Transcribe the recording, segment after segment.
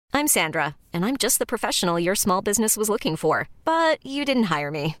I'm Sandra, and I'm just the professional your small business was looking for. But you didn't hire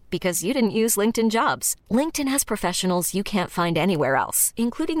me because you didn't use LinkedIn Jobs. LinkedIn has professionals you can't find anywhere else,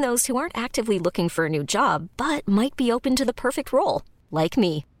 including those who aren't actively looking for a new job, but might be open to the perfect role, like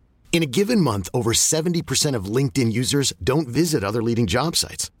me. In a given month, over 70% of LinkedIn users don't visit other leading job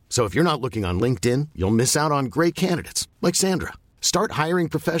sites. So if you're not looking on LinkedIn, you'll miss out on great candidates like Sandra. Start hiring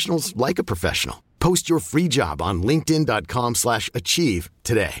professionals like a professional. Post your free job on linkedin.com/achieve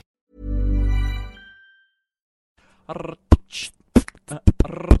today.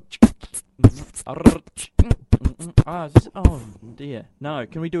 Oh dear. No,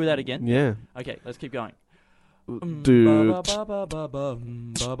 can we do that again? Yeah. Okay, let's keep going. Dude. Two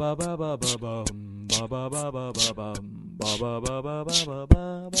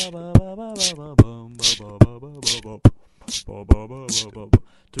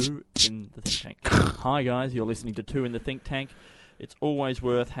in the Think Tank. Hi guys, you're listening to Two in the Think Tank. It's always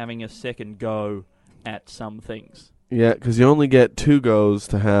worth having a second go at some things. Yeah, because you only get 2 goes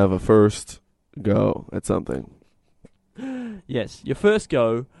to have a first go at something. Yes, your first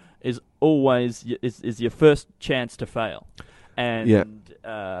go is always is your first chance to fail. And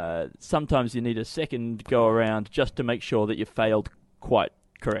sometimes you need a second go around just to make sure that you failed quite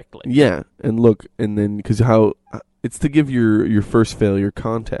correctly. Yeah, and look, and then because how it's to give your first failure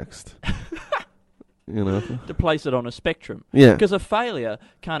context. You know, to place it on a spectrum. Yeah, because a failure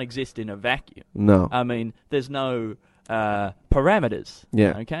can't exist in a vacuum. No, I mean there's no parameters.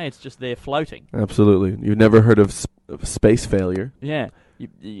 Yeah, okay, it's just there floating. Absolutely, you've never heard of space failure. Yeah,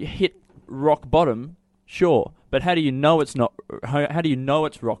 you hit rock bottom, sure, but how do you know it's not? How do you know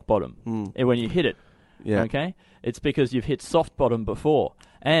it's rock bottom when you hit it? Yeah, okay, it's because you've hit soft bottom before,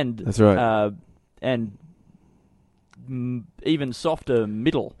 and that's right, and even softer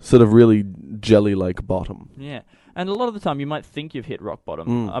middle, sort of really jelly-like bottom. Yeah, and a lot of the time you might think you've hit rock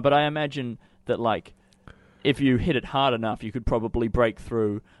bottom, but I imagine that like if you hit it hard enough, you could probably break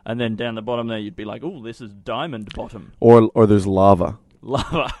through, and then down the bottom there you'd be like, "Oh, this is diamond bottom." Or there's lava.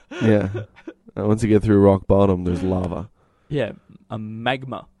 Lava. Yeah. Once you get through rock bottom, there's lava. Yeah, a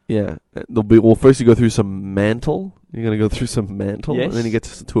magma. Yeah, there'll be. Well, first you go through some mantle. You're gonna go through some mantle, yes. And then you get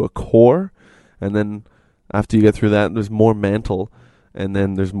to a core, and then after you get through that, there's more mantle, and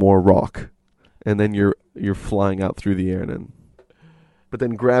then there's more rock, and then you're flying out through the air, and then, but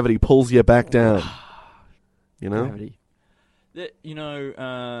then gravity pulls you back down. You know, gravity.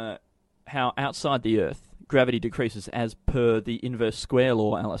 How outside the Earth gravity decreases as per the inverse square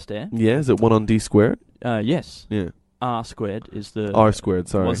law, Alistair. Yeah, is it 1 on D squared? Yes. Yeah. R squared is the R squared.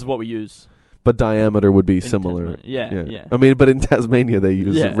 Sorry, this is what we use. But diameter would be similar. Yeah. I mean, but in Tasmania they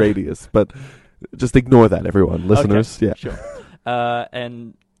use radius. But just ignore that, everyone, listeners. Okay, yeah, sure.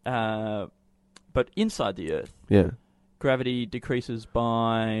 But inside the Earth, gravity decreases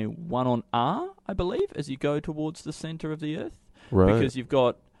by 1 on R, I believe, as you go towards the center of the Earth. Right. Because you've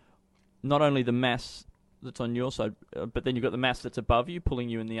got not only the mass that's on your side, but then you've got the mass that's above you, pulling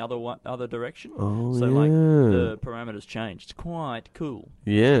you in the other direction. Oh, so like the parameters change. It's quite cool.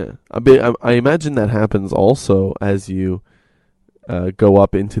 Yeah, I imagine that happens also as you go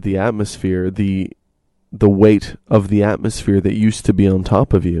up into the atmosphere. The weight of the atmosphere that used to be on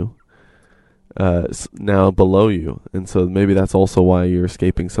top of you, now below you, and so maybe that's also why you're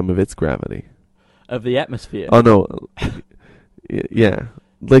escaping some of its gravity. Of the atmosphere. Oh no, yeah.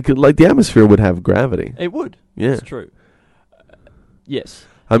 Like the atmosphere would have gravity. It would. Yeah, it's true. Yes.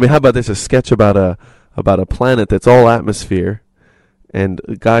 I mean, how about this? A sketch about a planet that's all atmosphere, and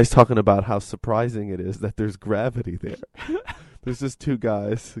guys talking about how surprising it is that there's gravity there. There's just 2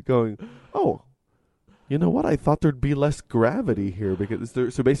 guys going, "Oh, you know what? I thought there'd be less gravity here because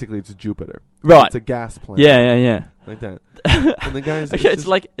so basically it's Jupiter, right? It's a gas planet. Yeah, like that." And the guys, okay, it's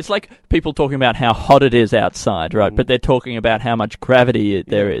like people talking about how hot it is outside, right? But they're talking about how much gravity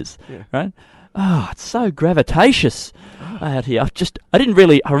there is, right? Oh, it's so gravitatious out here. I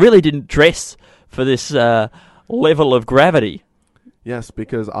really didn't dress for this level of gravity. Yes,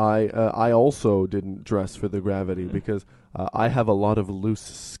 because I also didn't dress for the gravity because I have a lot of loose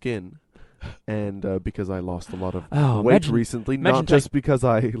skin. And because I lost a lot of weight recently, not just because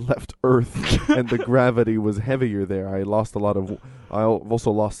I left Earth and the gravity was heavier there. I also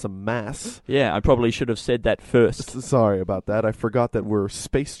lost some mass. Yeah, I probably should have said that first. Sorry about that. I forgot that we're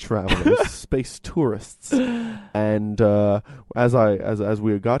space travelers, space tourists. And as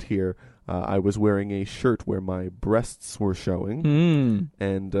we got here, I was wearing a shirt where my breasts were showing.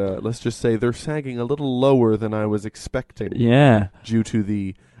 And let's just say they're sagging a little lower than I was expecting. Yeah. Due to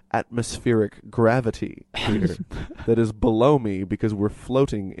the atmospheric gravity here that is below me because we're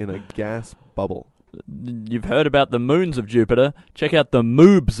floating in a gas bubble. You've heard about the moons of Jupiter. Check out the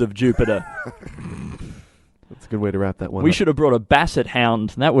moobs of Jupiter. That's a good way to wrap that one We up. should have brought a basset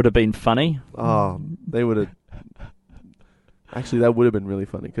hound. That would have been funny. Oh, they would have... Actually, that would have been really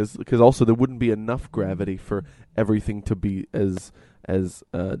funny, because also there wouldn't be enough gravity for everything to be as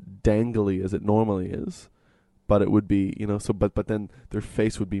dangly as it normally is. But it would be, but then their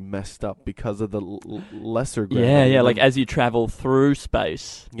face would be messed up because of the lesser gravity. Yeah, like as you travel through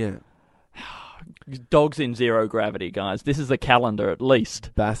space. Yeah. Dogs in zero gravity, guys. This is a calendar, at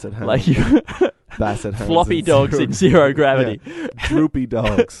least. Basset hounds. Like Basset hounds. Floppy dogs in zero gravity. Yeah. Droopy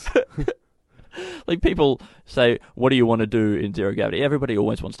dogs. Like, people say, what do you want to do in zero gravity? Everybody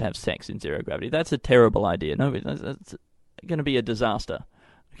always wants to have sex in zero gravity. That's a terrible idea. No, that's going to be a disaster.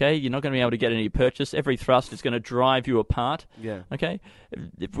 Okay, you're not going to be able to get any purchase. Every thrust is going to drive you apart. Yeah. Okay,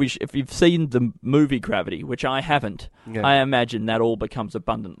 if you've seen the movie Gravity, which I haven't, I imagine that all becomes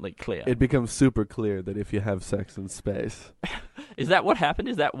abundantly clear. It becomes super clear that if you have sex in space, is that what happened?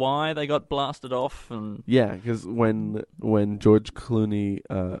 Is that why they got blasted off? And yeah, because when George Clooney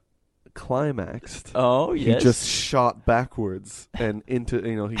climaxed, yes, he just shot backwards and into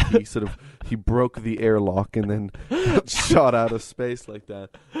he broke the airlock and then got shot out of space like that,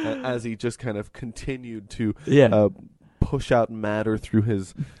 as he just kind of continued to push out matter through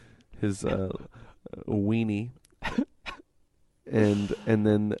his weenie, and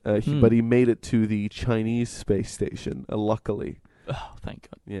then but he made it to the Chinese space station, luckily. Oh, thank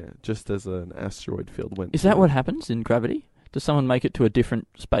God. Yeah, just as an asteroid field went. Is that what happens in Gravity? Does someone make it to a different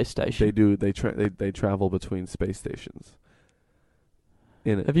space station? They do. They travel between space stations.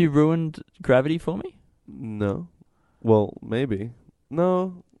 Have you ruined Gravity for me? No. Well, maybe.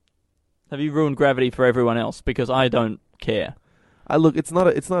 No. Have you ruined Gravity for everyone else? Because I don't care. Look, it's not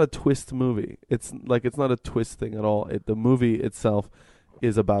a twist movie. It's not a twist thing at all. The movie itself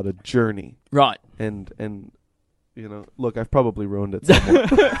is about a journey. Right. And look, I've probably ruined it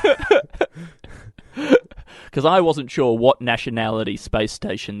somewhat. Because I wasn't sure what nationality space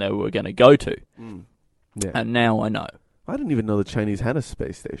station they were going to go to. Yeah. And now I know. I didn't even know the Chinese had a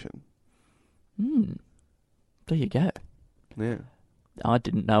space station. There you go. Yeah. I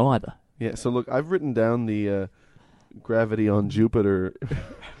didn't know either. Yeah, so look, I've written down the Gravity on Jupiter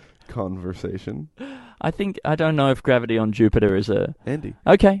conversation. I don't know if Gravity on Jupiter is a... Andy.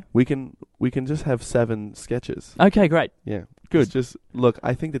 Okay. We can just have 7 sketches. Okay, great. Yeah. Good. Just look,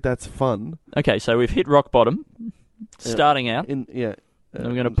 I think that's fun. Okay, so we've hit rock bottom, starting out. And we're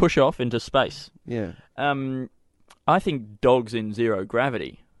going to push off into space. Yeah. I think Dogs in Zero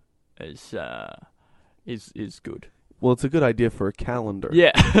Gravity is good. Well, it's a good idea for a calendar.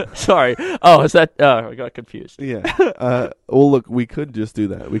 Yeah. Sorry. Oh, is that... Oh, I got confused. Yeah. Well, look, we could just do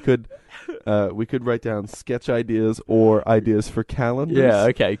that. We could write down sketch ideas or ideas for calendars. Yeah.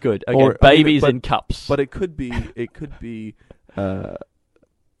 Okay. Good. Okay. Or, babies in cups. But it could be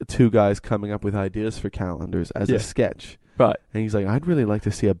 2 guys coming up with ideas for calendars as a sketch. Right. And he's like, I'd really like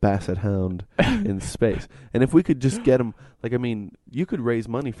to see a basset hound in space. And if we could just get him, you could raise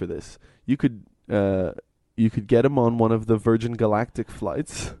money for this. You could get him on one of the Virgin Galactic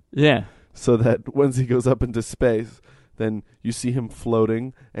flights. Yeah. So that once he goes up into space, then you see him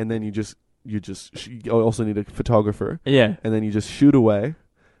floating, and then you also need a photographer. Yeah. And then you just shoot away.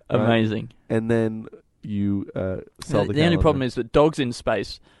 Amazing. Right? And then you sell the The only problem is that dogs in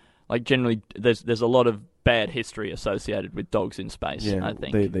space, like, generally there's a lot of bad history associated with dogs in space, I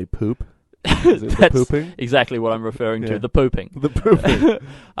think. They poop. Is it That's the pooping? Exactly what I'm referring to, the pooping. The pooping.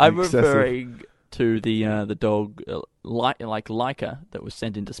 I'm referring to the dog like Laika that was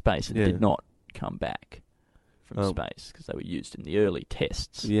sent into space and did not come back from space because they were used in the early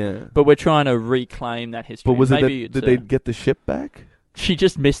tests. Yeah. But we're trying to reclaim that history. But was did they get the ship back? She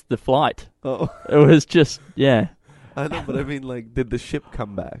just missed the flight. Oh. It was just, I know, but I mean, did the ship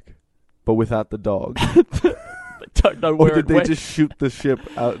come back? But without the dog? I don't know where or did they just shoot the ship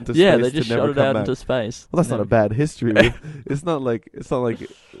out into space? Yeah, they just to never shot it come out back? into space. Well, that's not a bad history. It's not like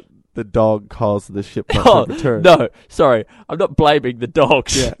the dog caused the ship not to return. No, sorry, I'm not blaming the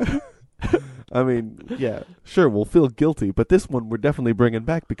dogs. Yeah. I mean, yeah, sure, we'll feel guilty, but this one we're definitely bringing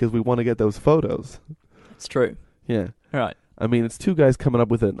back because we want to get those photos. It's true. Yeah. Right. I mean, it's 2 guys coming up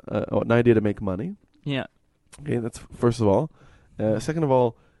with an idea to make money. Yeah. Okay, that's first of all. Second of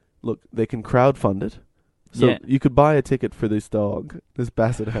all, look, they can crowdfund it. So you could buy a ticket for this dog, this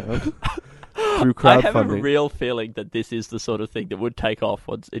basset hound, through crowdfunding. I have a real feeling that this is the sort of thing that would take off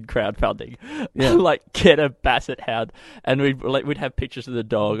in crowdfunding. Yeah. Like, get a basset hound, and we'd have pictures of the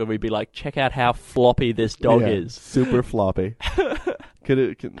dog, and we'd be like, check out how floppy this dog is. Super floppy.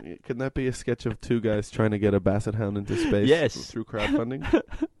 Can that be a sketch of 2 guys trying to get a basset hound into space yes. through crowdfunding?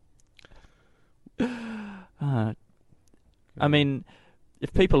 I mean,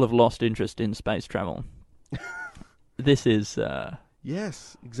 if people have lost interest in space travel, this is...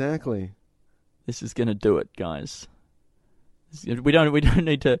 yes, exactly. This is going to do it, guys. We don't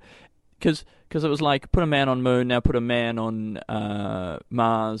need to... Because it was like, put a man on moon, now put a man on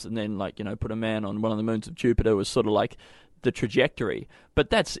Mars, and then, like, put a man on one of the moons of Jupiter was sort of like the trajectory. But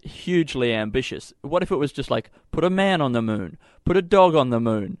that's hugely ambitious. What if it was just like, put a man on the moon, put a dog on the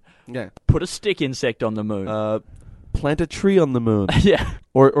moon, put a stick insect on the moon. Plant a tree on the moon. Yeah.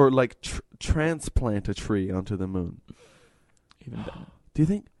 Or like transplant a tree onto the moon. Even better. Do you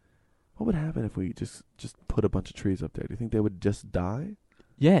think, what would happen if we just put a bunch of trees up there? Do you think they would just die?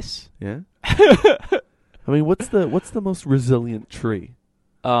 Yes. Yeah? I mean, what's the most resilient tree?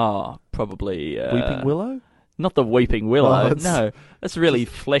 Oh, probably... Weeping willow? Not the weeping willow. No, that's really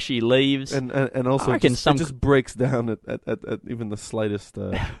fleshy leaves. And also it just breaks down at even the slightest...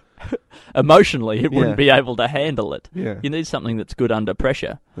 Emotionally, it wouldn't be able to handle it. Yeah. You need something that's good under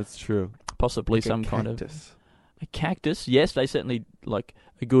pressure. That's true. Possibly like some kind of... A cactus, yes, they certainly are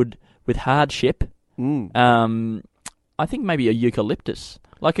good with hardship. I think maybe a eucalyptus.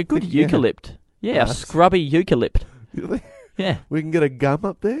 Like a good eucalypt. Yeah, a scrubby eucalypt. Yeah. We can get a gum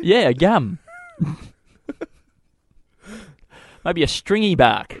up there? Yeah, a gum. Maybe a stringy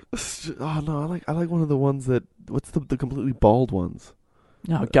bark. Oh, no, I like one of the ones that... What's the completely bald ones?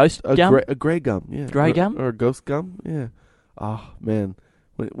 No, ghost gum? A grey gum, yeah. Grey gum? Or a ghost gum, yeah. Oh, man.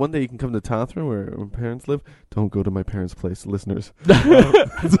 One day you can come to Tathra, where my parents live. Don't go to my parents' place, listeners.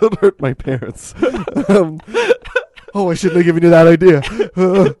 Don't hurt my parents. I shouldn't have given you that idea.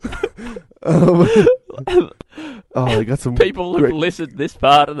 I got some people who've listened this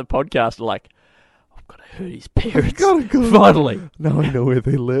part of the podcast are like, I've got to hurt his parents. Gotta go. Finally. Now I know where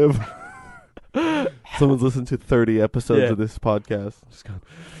they live. Someone's listened to 30 episodes of this podcast. Just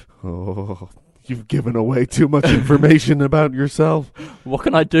gone, you've given away too much information about yourself. What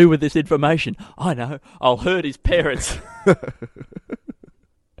can I do with this information? I know. I'll hurt his parents.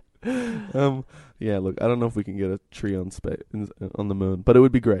 Yeah, look, I don't know if we can get a tree on the moon, but it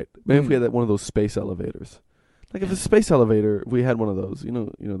would be great. Maybe if we had one of those space elevators. Like if a space elevator, we had one of those. You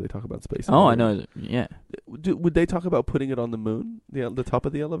know, they talk about space. Oh, I know. Yeah. Would they talk about putting it on the moon? The top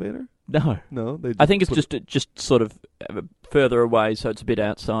of the elevator? No. I think it's just sort of further away, so it's a bit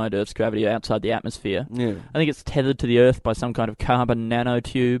outside Earth's gravity, outside the atmosphere. Yeah. I think it's tethered to the Earth by some kind of carbon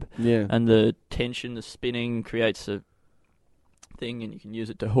nanotube. Yeah. And the tension, the spinning, creates a thing, and you can use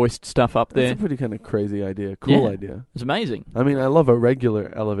it to hoist stuff up there. It's a pretty kind of crazy idea. Cool idea. It's amazing. I mean, I love a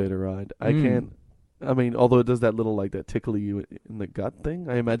regular elevator ride. Although it does that little, like, that tickle you in the gut thing,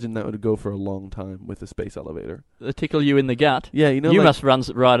 I imagine that would go for a long time with a space elevator. The tickle you in the gut? Yeah, you must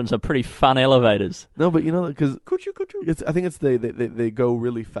ride on some pretty fun elevators. No, but because... Could you? I think it's they go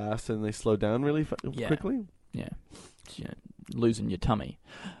really fast and they slow down really quickly. Yeah. Losing your tummy.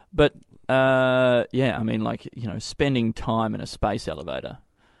 But, I mean, like, spending time in a space elevator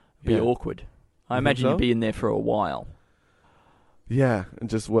would be awkward. I imagine you'd be in there for a while. Yeah, and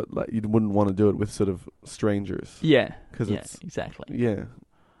just you wouldn't want to do it with sort of strangers. Yeah, it's exactly. Yeah,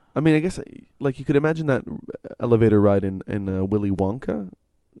 I mean, I guess like you could imagine that elevator ride in Willy Wonka.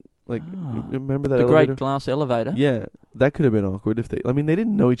 Like, remember that the elevator? great glass elevator? Yeah, that could have been awkward if they... I mean, they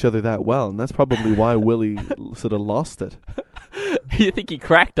didn't know each other that well, and that's probably why Willy sort of lost it. You think he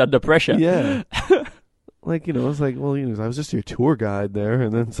cracked under pressure? Yeah. Like, it's like, well, I was just your tour guide there,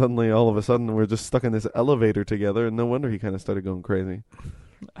 and then suddenly, all of a sudden, we're just stuck in this elevator together, and no wonder he kind of started going crazy.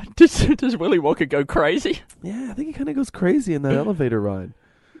 Does Willy Wonka go crazy? Yeah, I think he kind of goes crazy in that elevator ride.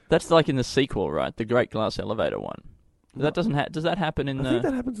 That's like in the sequel, right? The Great Glass Elevator one. That does that happen in I think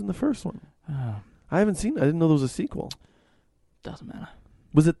that happens in the first one. Oh. I haven't seen it. I didn't know there was a sequel. Doesn't matter.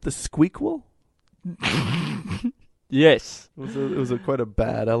 Was it the Squeakquel? Yes. It was quite a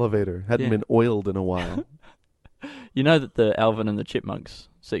bad elevator. Hadn't been oiled in a while. You know that the Alvin and the Chipmunks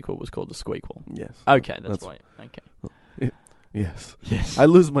sequel was called the Squeakquel? Yes. Okay, that's why. Okay. Yes. Yes. I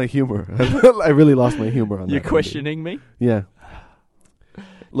lose my humor. I really lost my humor on that. You're questioning me? Yeah.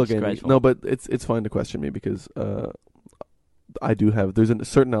 Look, Andy, no, but it's fine to question me because I do have... There's a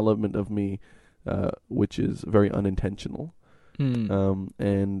certain element of me which is very unintentional.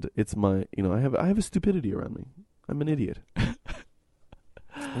 And it's my... I have a stupidity around me. I'm an idiot.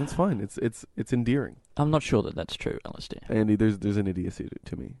 And it's fine. It's endearing. I'm not sure that that's true, Alistair. Andy, there's an idiocy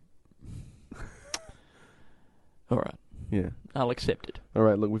to me. All right. Yeah. I'll accept it. All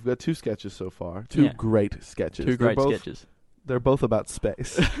right, look, we've got 2 sketches so far. 2 great sketches. 2 great sketches. They're both about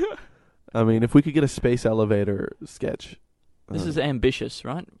space. I mean, if we could get a space elevator sketch. This is ambitious,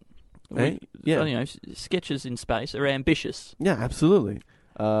 right? Yeah. Sketches in space are ambitious. Yeah, absolutely.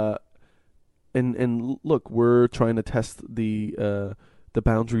 and look, we're trying to test the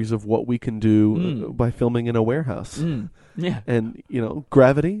boundaries of what we can do by filming in a warehouse. Yeah. And, you know,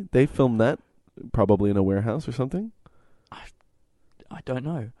 Gravity, they filmed that probably in a warehouse or something. I don't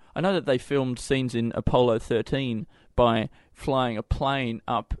know. I know that they filmed scenes in Apollo 13 by flying a plane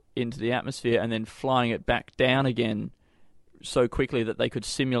up into the atmosphere and then flying it back down again so quickly that they could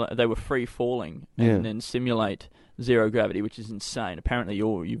simulate. They were free falling and then simulate zero gravity, which is insane. Apparently,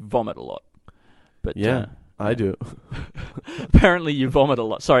 you vomit a lot. But I do. Apparently, you vomit a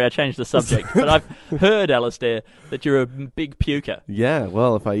lot. Sorry, I changed the subject, but I've heard, Alistair, that you're a big puker. Yeah,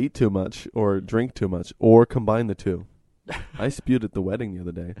 well, if I eat too much or drink too much or combine the two. I spewed at the wedding the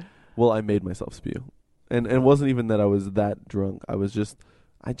other day. Well, I made myself spew. And it wasn't even that I was that drunk. I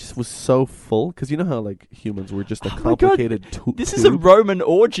just was so full. Because you know how, like, humans were just a complicated This is a Roman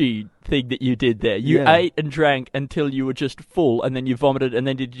orgy thing that you did there. You ate and drank until you were just full, and then you vomited, and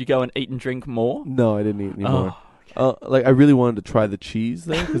then did you go and eat and drink more? No, I didn't eat anymore. Like, I really wanted to try the cheese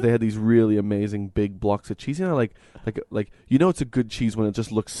there, because they had these really amazing big blocks of cheese. You know, like you know it's a good cheese when it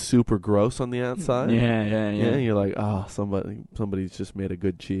just looks super gross on the outside? Yeah. Yeah, you're like, somebody's just made a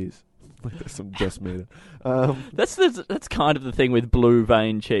good cheese. Like there's some just made it. That's kind of the thing with blue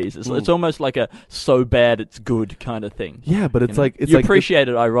vein cheese. It's almost like a so bad it's good kind of thing. Yeah, but it's like you appreciate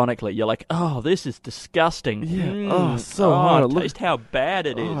it ironically. You're like, oh, this is disgusting. Yeah. Hard. Taste how bad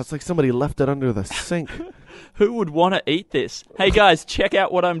it is. Oh, it's like somebody left it under the sink. Who would want to eat this? Hey guys, check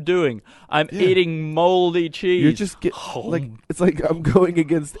out what I'm doing. I'm eating moldy cheese. You just get it's like I'm going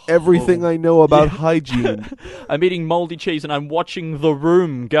against everything I know about hygiene. I'm eating moldy cheese and I'm watching The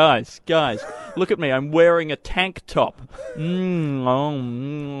Room, guys. Look at me. I'm wearing a tank top. I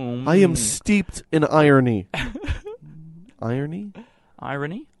am steeped in irony. Irony?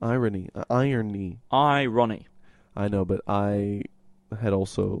 Irony? Irony. Irony. Irony. I know, but I had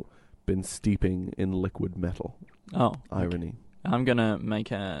also been steeping in liquid metal. Oh. Irony. I'm going to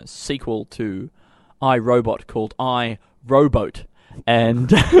make a sequel to iRobot called iRobot.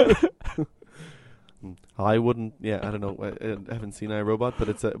 And I wouldn't. Yeah, I don't know. I haven't seen iRobot, but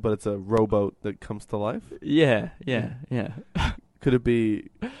it's a rowboat that comes to life. Yeah. Could it be?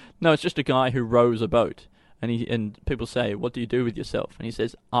 No, it's just a guy who rows a boat, and people say, "What do you do with yourself?" And he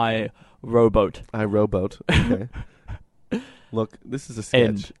says, "I rowboat." I rowboat. Okay. Look, this is a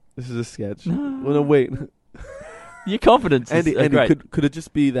sketch. This is a sketch. Well, no, wait. Your confidence is Andy, great. Could it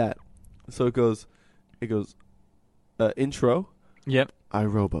just be that? So it goes, intro. Yep. I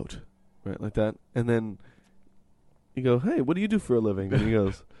rowboat. Right, like that. And then you go, hey, what do you do for a living? And he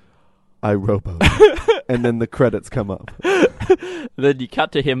goes, I rowboat. And then the credits come up. Then you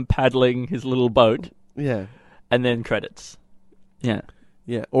cut to him paddling his little boat. Yeah. And then credits. Yeah.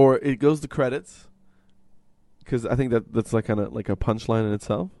 Yeah. Or it goes to credits. Because I think that's like kind of like a punchline in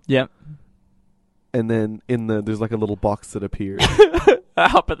itself. Yep. And then there's like a little box that appears.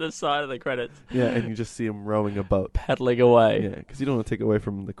 Up at the side of the credits. Yeah, and you just see him rowing a boat. Paddling away. Yeah, because you don't want to take away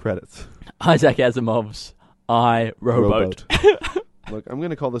from the credits. Isaac Asimov's I, Rowboat. Look, I'm going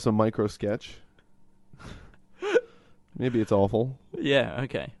to call this a micro sketch. Maybe it's awful. Yeah,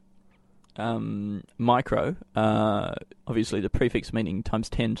 okay. Micro, obviously the prefix meaning times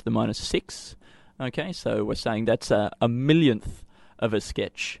 10 to the minus 6. Okay, so we're saying that's a millionth of a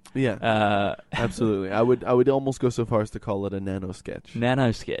sketch. Yeah, absolutely. I would almost go so far as to call it a nano sketch.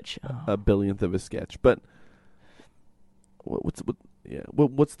 Nano sketch. A billionth of a sketch. But what's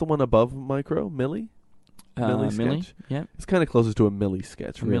the one above micro? Milli? Milli sketch? Yeah. It's kind of closest to a milli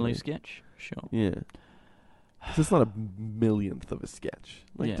sketch, really. Milli sketch, sure. Yeah. So it's not a millionth of a sketch.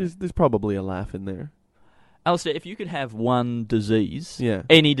 Like there's probably a laugh in there. Alistair, if you could have one disease,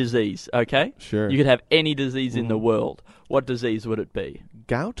 any disease, okay? Sure. You could have any disease in the world. What disease would it be?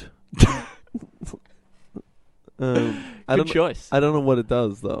 Gout? Good choice. I don't know what it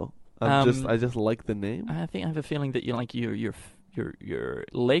does though. I just like the name. I think I have a feeling that your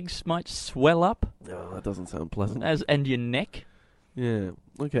legs might swell up. Oh, that doesn't sound pleasant. And your neck. Yeah.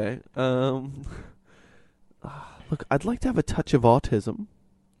 Okay. Look, I'd like to have a touch of autism.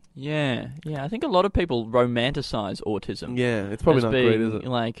 Yeah. I think a lot of people romanticize autism. Yeah, it's probably not great, is it?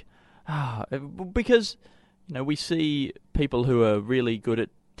 Like, because we see people who are really good at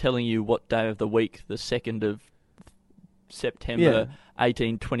telling you what day of the week the 2nd of September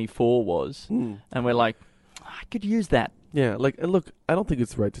 1824 was, and we're like, I could use that. Yeah, look, I don't think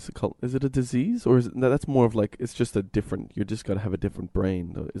it's right to call. Is it a disease, or is it? No, that's more of like it's just a different. You just got to have a different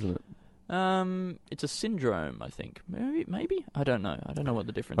brain, though, isn't it? It's a syndrome, I think. Maybe? I don't know. I don't know what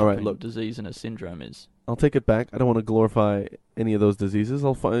the difference between a disease and a syndrome is. I'll take it back. I don't want to glorify any of those diseases.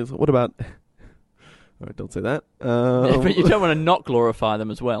 I'll find. What about All right, don't say that. But you don't want to not glorify them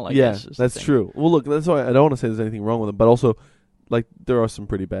as well, I guess. Yeah, that's true. Well, look, that's why I don't want to say there's anything wrong with them, but also, like, there are some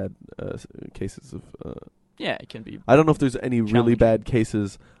pretty bad cases of... yeah, it can be. I don't know if there's any really bad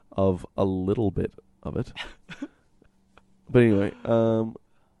cases of a little bit of it. But anyway,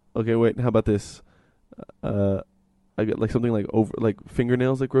 okay, wait, how about this? I got like something like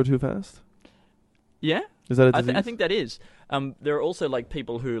fingernails that grow too fast? Yeah? Is that a disease? I think that is. There are also like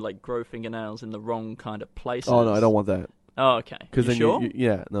people who like grow fingernails in the wrong kind of places. Oh no, I don't want that. Oh, okay. Because then sure?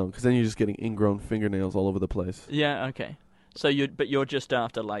 because then you're just getting ingrown fingernails all over the place. Yeah, okay. So you're just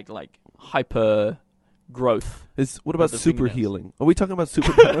after like hyper growth. What about super healing? Are we talking about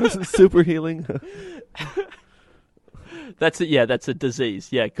superpowers? Super healing? That's it. Yeah, that's a disease.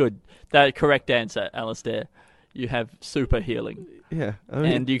 Yeah, good. That correct answer, Alistair. You have super healing. Yeah,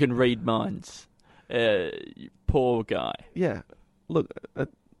 and you can read minds. Poor guy. Yeah. Look,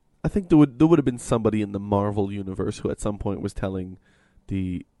 I think there would have been somebody in the Marvel universe who at some point was telling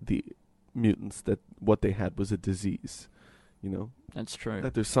the mutants that what they had was a disease. You know? That's true.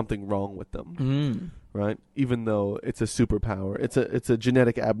 That there's something wrong with them. Right? Even though it's a superpower. It's a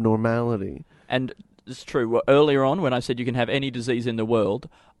genetic abnormality. And it's true. Well, earlier on when I said you can have any disease in the world,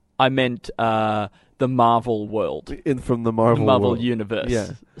 I meant the Marvel world. From the Marvel world. Universe.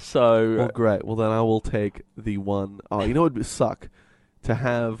 Yeah. So... Well, great. Well, then I will take the one... Oh, you know what would suck? To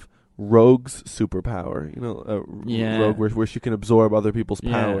have Rogue's superpower. You know, Rogue where she can absorb other people's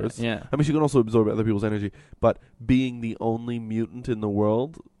powers. Yeah. I mean, she can also absorb other people's energy. But being the only mutant in the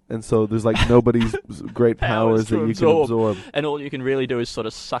world... And so there's like nobody's great powers that you can absorb. And all you can really do is sort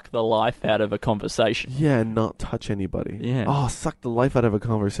of suck the life out of a conversation. Yeah, and not touch anybody. Yeah. Oh, suck the life out of a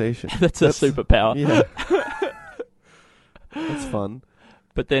conversation. That's a superpower. Yeah. That's fun.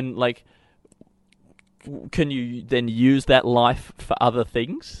 But then, like, can you then use that life for other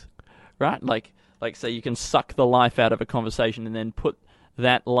things? Right? Like say you can suck the life out of a conversation and then put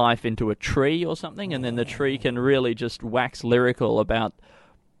that life into a tree or something, and then the tree can really just wax lyrical about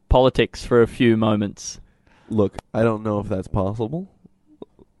politics for a few moments. Look, I don't know if that's possible.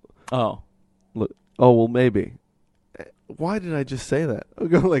 Oh. Look. Oh, well, maybe. Why did I just say that?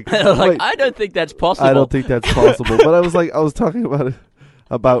 like, I don't think that's possible. I don't think that's possible. But I was talking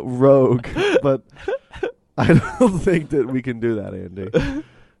about Rogue, but I don't think that we can do that, Andy.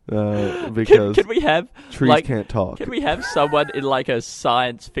 Because can we have trees can't talk? Can we have someone in like a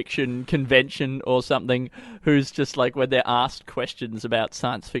science fiction convention or something who's just like when they're asked questions about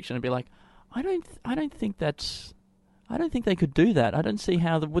science fiction and be like, I don't think they could do that. I don't see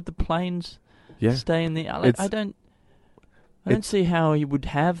how would the planes stay in the. I don't see how you would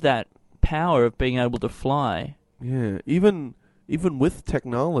have that power of being able to fly. Yeah, even with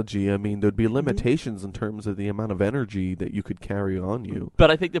technology, I mean, there'd be limitations in terms of the amount of energy that you could carry on you. But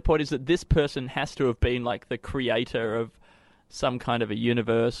I think the point is that this person has to have been like the creator of some kind of a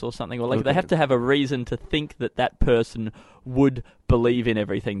universe or something. Or like they have to have a reason to think that person would believe in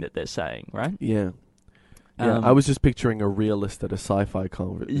everything that they're saying, right? Yeah. Yeah, I was just picturing a realist at a sci-fi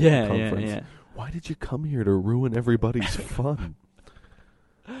conference. Yeah. Why did you come here to ruin everybody's fun?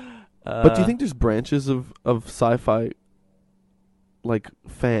 But do you think there's branches of sci-fi like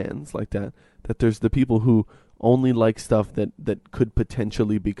fans like that there's the people who only like stuff that could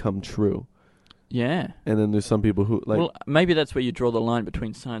potentially become true? Yeah. And then there's some people who like... Well, maybe that's where you draw the line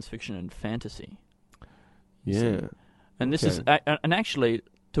between science fiction and fantasy. Yeah. And this is... And actually,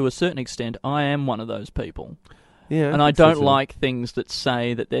 to a certain extent, I am one of those people. Yeah. And I don't like things that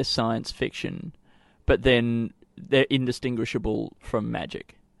say that they're science fiction, but then they're indistinguishable from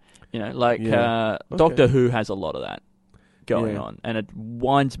magic. You know, like Doctor Who has a lot of that going on, and it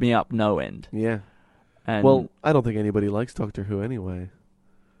winds me up no end. Yeah. And well, I don't think anybody likes Doctor Who anyway.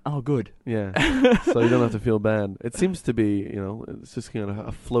 Oh, good. Yeah. So you don't have to feel bad. It seems to be, it's just kind of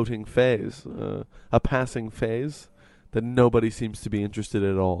a floating phase, a passing phase that nobody seems to be interested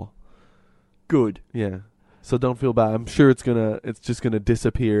at all. Good. Yeah. So don't feel bad. I'm sure it's just gonna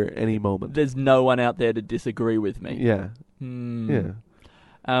disappear any moment. There's no one out there to disagree with me. Yeah. Yeah.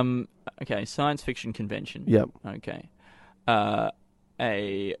 Okay, science fiction convention. Yep. Okay.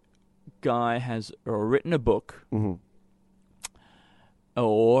 A guy has written a book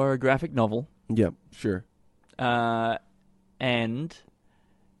or a graphic novel. Yep, sure. And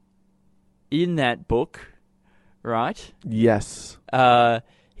in that book, right? Yes.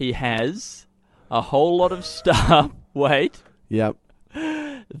 He has a whole lot of stuff. Wait. Yep.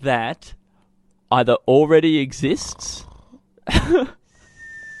 That either already exists.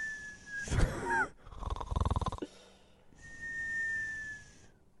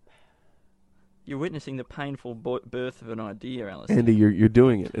 You're witnessing the painful birth of an idea, Alice. Andy, you're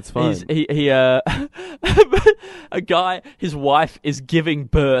doing it. It's fine. A guy, his wife is giving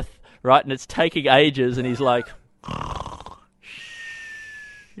birth, right, and it's taking ages, and he's like,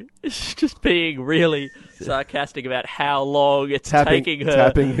 it's just being really sarcastic about how long it's taking her.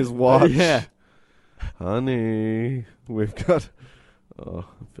 Tapping his watch. Yeah. Honey, we've got... Oh,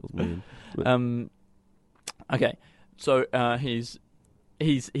 it feels mean. Okay, so he's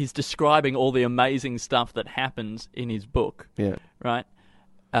describing all the amazing stuff that happens in his book. Yeah. Right?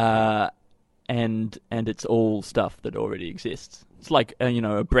 And it's all stuff that already exists. It's like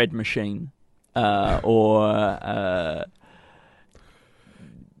a bread machine, or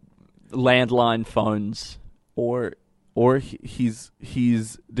landline phones, or he's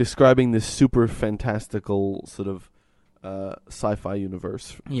describing this super fantastical sort of sci-fi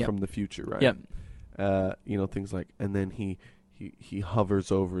universe from the future, right? Yeah. Things like, and then he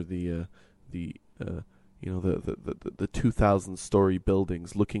hovers over the 2,000-story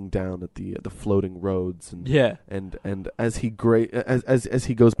buildings, looking down at the floating roads, and as he as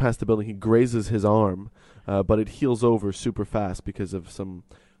he goes past the building, he grazes his arm, but it heals over super fast because of some.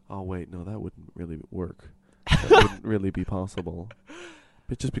 Oh wait, no, that wouldn't really work. That wouldn't really be possible.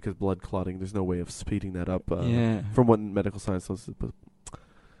 But just because blood clotting, there's no way of speeding that up. From what medical science says.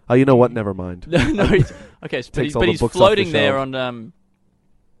 Oh, you know what? Never mind. No, okay, but he's floating there on.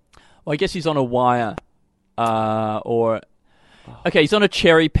 Well, I guess he's on a wire, he's on a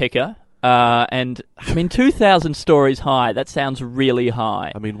cherry picker, and 2,000 stories high. That sounds really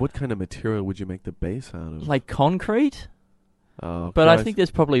high. I mean, what kind of material would you make the base out of? Like concrete? Oh, but I think there's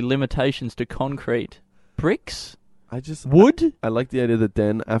probably limitations to concrete. Bricks? Wood? I like the idea that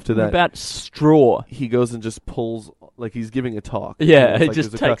then, after that... What about straw? He goes and just pulls... Like he's giving a talk. Yeah, he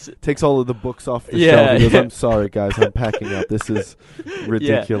just takes all of the books off the shelf. He goes, I'm sorry, guys, I'm packing up. This is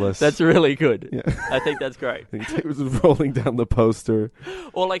ridiculous. Yeah, that's really good. Yeah. I think that's great. He was rolling down the poster.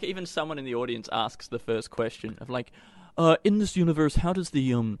 Or like even someone in the audience asks the first question of like, in this universe, how does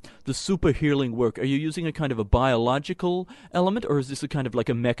the super healing work? Are you using a kind of a biological element, or is this a kind of like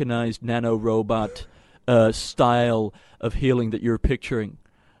a mechanized nano-robot style of healing that you're picturing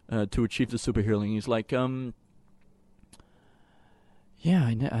to achieve the super healing? He's like,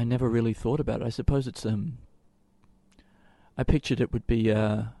 yeah, I never really thought about it. I suppose it's I pictured it would be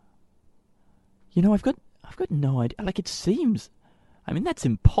I've got no idea. Like, it seems, that's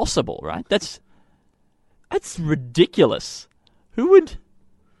impossible, right? That's ridiculous. Who would?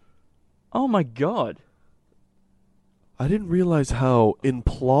 Oh my God. I didn't realize how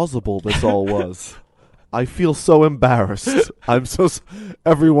implausible this all was. I feel so embarrassed.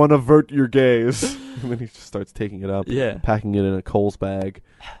 Everyone avert your gaze. And then he just starts taking it up, packing it in a Kohl's bag,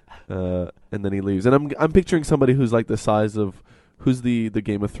 and then he leaves. And I'm picturing somebody who's like the size of, who's the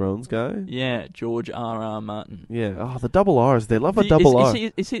Game of Thrones guy? Yeah, George R.R. Martin. Yeah, the double R's. They love a double R.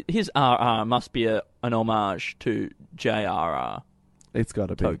 His R.R. must be an homage to J.R.R. It's got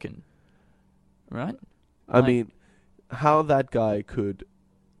to be. Tolkien. Right? How that guy could...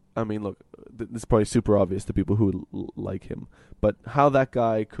 look, this is probably super obvious to people who like him, but how that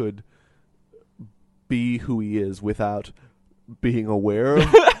guy could be who he is without being aware of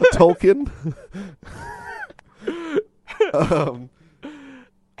Tolkien,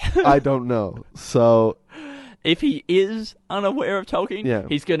 I don't know. So, if he is unaware of Tolkien,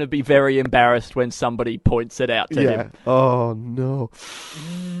 he's going to be very embarrassed when somebody points it out to him. Oh no!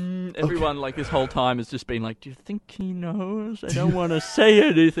 Everyone, like, this whole time has just been like, do you think he knows? I don't want to say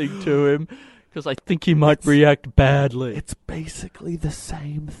anything to him because I think he might react badly. It's basically the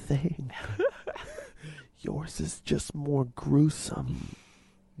same thing. Yours is just more gruesome.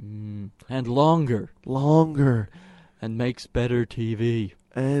 And longer. And makes better TV.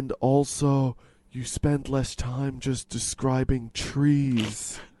 And also, you spend less time just describing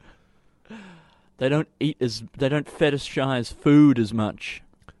trees. They don't fetishize food as much.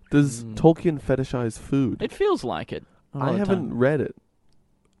 Does Tolkien fetishize food? It feels like it. I haven't read it.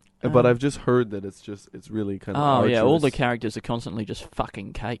 But I've just heard that it's really kind of arduous. Yeah, all the characters are constantly just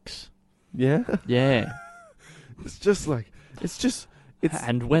fucking cakes. Yeah? Yeah.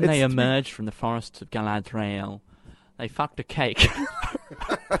 And when they emerged from the forests of Galadriel, they fucked a cake.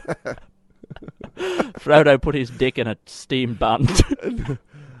 Frodo put his dick in a steam bun.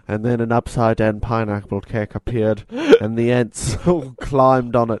 And then an upside-down pineapple cake appeared, and the ants all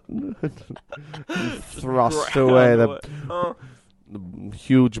climbed on it and thrust away the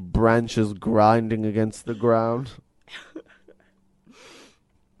huge branches grinding against the ground.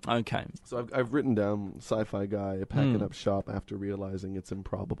 Okay. So I've written down sci-fi guy packing up shop after realizing it's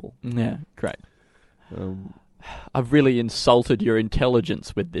improbable. Yeah, great. I've really insulted your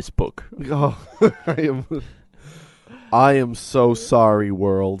intelligence with this book. Oh, I am so sorry,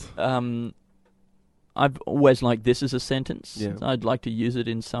 world. I've always liked this as a sentence. Yeah. I'd like to use it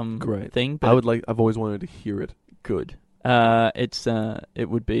in some thing. But I've always wanted to hear it. Good. It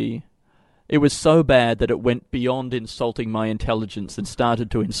was so bad that it went beyond insulting my intelligence and started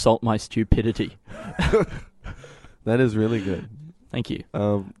to insult my stupidity. That is really good. Thank you.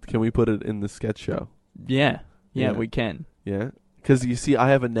 Can we put it in the sketch show? Yeah, we can. Yeah? Because you see, I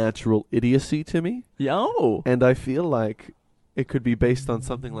have a natural idiocy to me. Oh. And I feel like it could be based on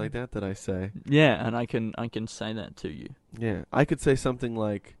something like that I say. Yeah, and I can say that to you. Yeah. I could say something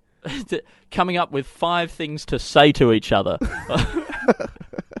like... Coming up with 5 things to say to each other.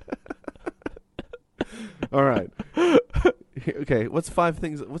 All right. Okay, what's 5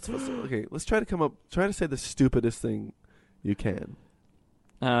 things... Okay, let's try to say the stupidest thing you can.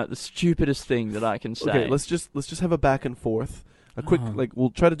 The stupidest thing that I can say. Okay, let's just have a back and forth. A quick, we'll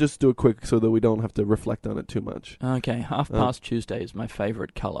try to just do it quick so that we don't have to reflect on it too much. Okay, half past Tuesday is my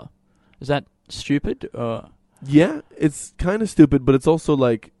favorite color. Is that stupid? Yeah, it's kind of stupid, but it's also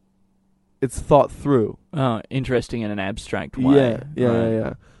like, it's thought through. Oh, interesting in an abstract way.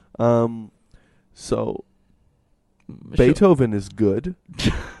 Yeah. So, Beethoven is good.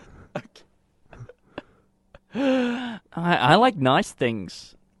 I like nice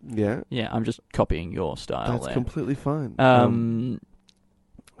things. Yeah? Yeah, I'm just copying your style. That's completely fine.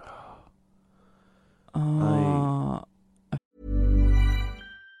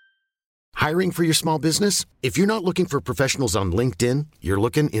 Hiring for your small business? If you're not looking for professionals on LinkedIn, you're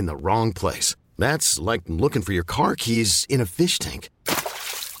looking in the wrong place. That's like looking for your car keys in a fish tank.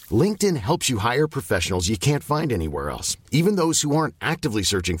 LinkedIn helps you hire professionals you can't find anywhere else, even those who aren't actively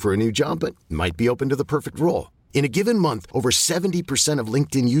searching for a new job but might be open to the perfect role. In a given month, over 70% of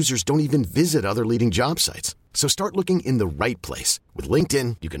LinkedIn users don't even visit other leading job sites. So start looking in the right place. With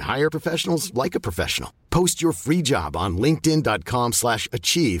LinkedIn, you can hire professionals like a professional. Post your free job on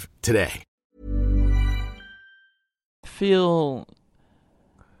linkedin.com/achieve today. I feel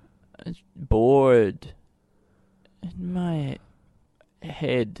bored in my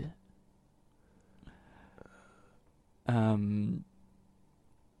head.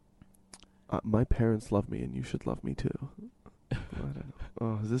 My parents love me, and you should love me too. I don't know.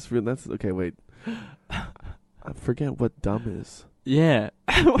 Oh, is this real? That's okay. Wait, I forget what dumb is. Yeah,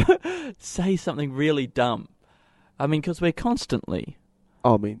 say something really dumb. I mean, because we're constantly.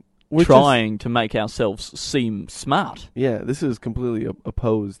 We're trying to make ourselves seem smart. Yeah, this is completely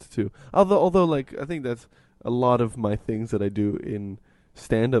opposed to. Although, like, I think that's a lot of my things that I do in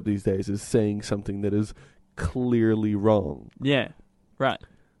stand-up these days is saying something that is clearly wrong. Yeah, right.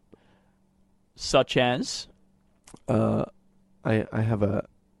 Such as? I have a...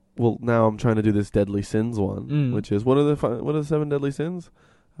 Well, now I'm trying to do this Deadly Sins one, which is... What are the 7 deadly sins?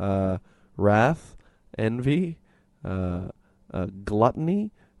 Wrath, envy,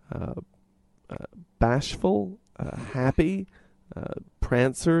 gluttony, bashful, happy,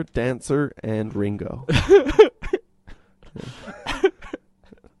 Prancer, Dancer, and Ringo.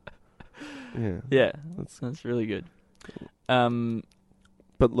 Yeah, that's really good.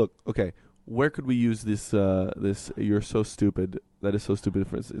 But look, okay, where could we use this? This "you're so stupid." That is so stupid.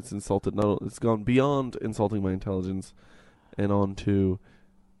 For it's insulted. No, it's gone beyond insulting my intelligence, and on to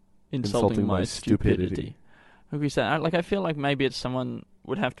insulting my stupidity. Like we said, I feel like maybe it's someone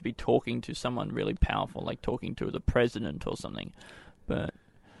would have to be talking to someone really powerful, like talking to the president or something. But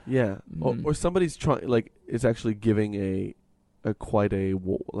yeah, or somebody's trying, like, it's actually giving a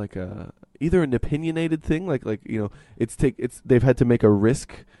either an opinionated thing, like you know, they've had to make a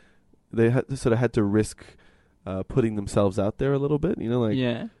risk. They had to risk putting themselves out there a little bit, you know, like,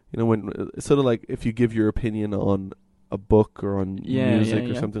 yeah, you know, when sort of like if you give your opinion on a book or on music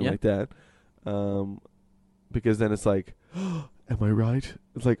or something like that, because then it's like, am I right?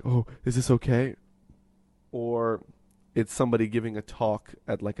 It's like, oh, is this okay? Or it's somebody giving a talk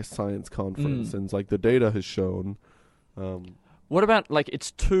at like a science conference and it's like the data has shown. What about like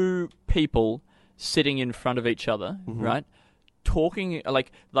it's 2 people sitting in front of each other, right? Talking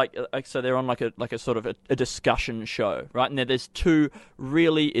like so they're on like a sort of a discussion show, right? And there's 2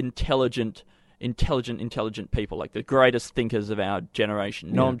 really intelligent people, like the greatest thinkers of our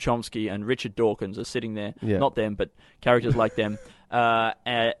generation. Noam Chomsky and Richard Dawkins are sitting there, not them, but characters like them, are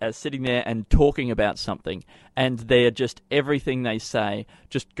sitting there and talking about something, and they're just, everything they say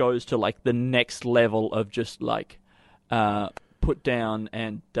just goes to like the next level of just like put down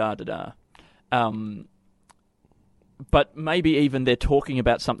and da-da-da. But maybe even they're talking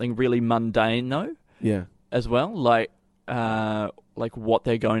about something really mundane, though. Yeah. As well, like what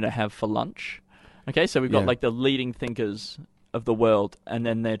they're going to have for lunch. Okay, so we've got like the leading thinkers of the world, and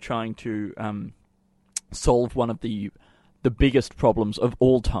then they're trying to solve one of the biggest problems of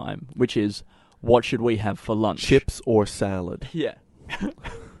all time, which is what should we have for lunch? Chips or salad? Yeah.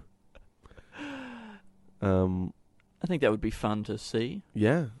 I think that would be fun to see.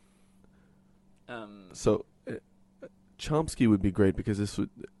 Yeah. So Chomsky would be great because this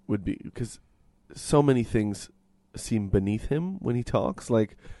would be because so many things seem beneath him when he talks.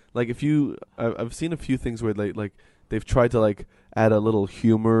 Like if you, I've seen a few things where they've tried to like add a little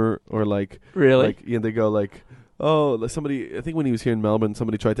humor or like really, like they go like, oh, like somebody. I think when he was here in Melbourne,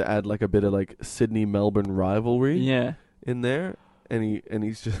 somebody tried to add like a bit of like Sydney-Melbourne rivalry. Yeah. In there, and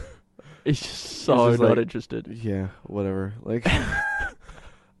he's just he's just so he's just not interested. Yeah, whatever. Like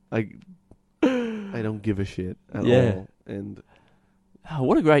I don't give a shit at all. And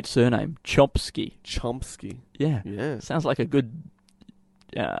what a great surname, Chomsky. Chomsky. Yeah. Yeah. Sounds like a good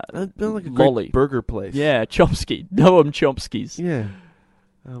like a lolly. Great burger place. Yeah, Chomsky. Noam Chomsky's. Yeah.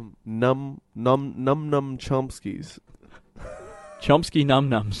 Num Chomskys. Chomsky num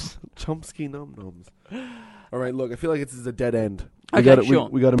nums. Chomsky num nums. All right, look, I feel like this is a dead end. We got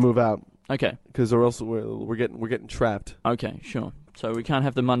to move out. Okay. Because or else we're getting trapped. Okay, sure. So we can't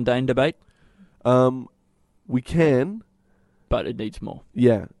have the mundane debate. We can, but it needs more.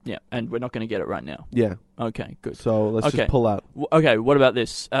 Yeah. Yeah, and we're not going to get it right now. Yeah. Okay, good. So let's just pull out. Okay, what about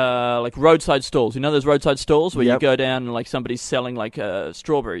this? Like roadside stalls. You know those roadside stalls where you go down and like somebody's selling like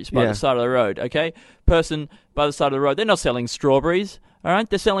strawberries by the side of the road, okay? Person by the side of the road, they're not selling strawberries, all right?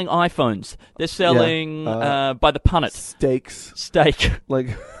 They're selling iPhones. They're selling by the punnet. Steak.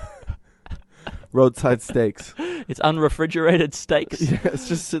 Like roadside steaks. It's unrefrigerated steaks. Yeah, it's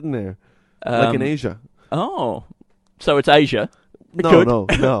just sitting there. Like in Asia. Oh. So it's Asia.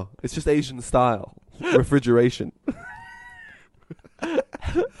 No. It's just Asian style. Refrigeration.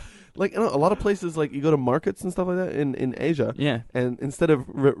 Like, a lot of places, like, you go to markets and stuff like that in Asia. Yeah. And instead of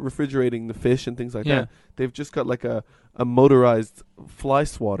refrigerating the fish and things like that, they've just got, like, a motorized fly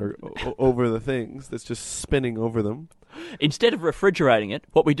swatter over the things that's just spinning over them. Instead of refrigerating it,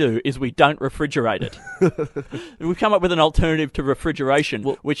 what we do is we don't refrigerate it. We've come up with an alternative to refrigeration,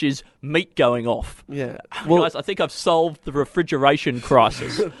 which is meat going off. Yeah. Guys, I think I've solved the refrigeration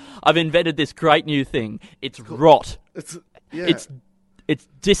crisis. I've invented this great new thing. It's rot. It's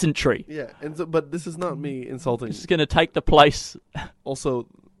dysentery. Yeah, but this is not me insulting. It's going to take the place. Also,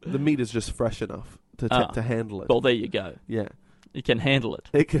 the meat is just fresh enough to handle it. Well, there you go. Yeah. It can handle it.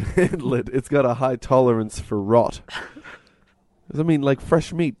 It can handle it. It's got a high tolerance for rot. I mean, like,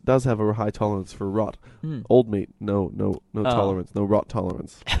 fresh meat does have a high tolerance for rot. Old meat, no tolerance, no rot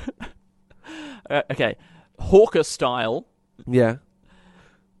tolerance. Okay, hawker style. Yeah.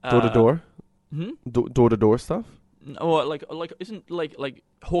 Door to door. Door to door stuff. Or like isn't like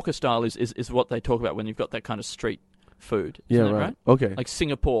hawker style is what they talk about when you've got that kind of street food. Isn't that right? Okay. Like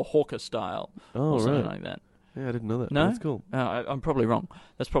Singapore hawker style. Or something like that. Yeah, I didn't know that. No? That's cool. I'm probably wrong.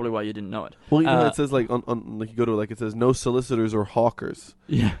 That's probably why you didn't know it. Well, you know, it says like on like you go to like it says no solicitors or hawkers.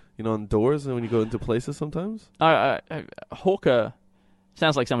 Yeah. You know, on doors and when you go into places sometimes. Hawker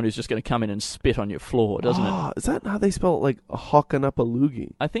sounds like someone who's just going to come in and spit on your floor, doesn't it? Is that how they spell it? Like hawking up a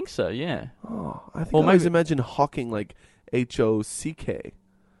loogie? I think so. Yeah. Oh, I think I always imagine hawking like HOCK.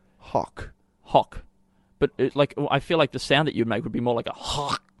 Hawk. But I feel like the sound that you'd make would be more like a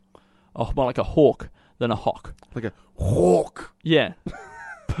hawk, or more like a hawk than a hawk. Like a hawk. Yeah.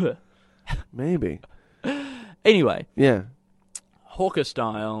 Maybe. Anyway. Yeah. Hawker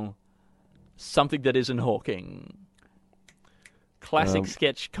style, something that isn't hawking. Classic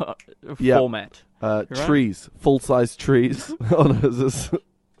sketch format. Right? Trees. Full-size trees. Oh, no, is this...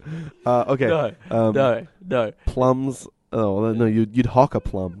 okay. No. Plums. Oh, no, you'd hawk a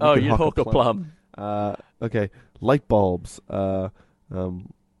plum. You'd hawk a plum. Okay. Light bulbs.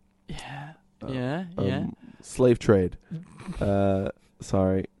 Slave trade.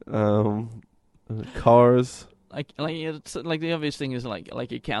 Sorry. Cars. It's like the obvious thing is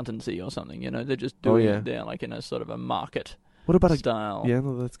like accountancy or something. You know, they're just doing it there like in a sort of a market. What about style? Yeah,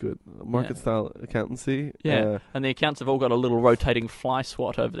 no, that's good. Market style accountancy. Yeah, and the accounts have all got a little rotating fly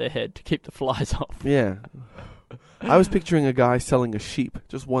swat over their head to keep the flies off. Yeah. I was picturing a guy selling a sheep,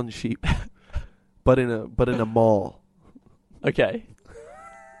 just one sheep, but in a mall. Okay.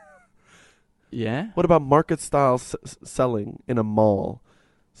 Yeah. What about market style selling in a mall?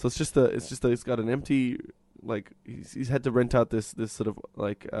 So it's got an empty, like he's had to rent out this sort of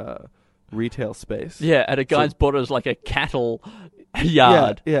like retail space. Yeah, at a guy's borders like a cattle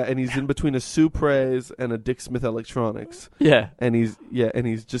yard. Yeah, and he's in between a Supres and a Dick Smith Electronics. Yeah. And he's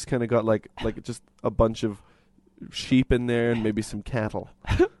just kind of got like just a bunch of sheep in there and maybe some cattle.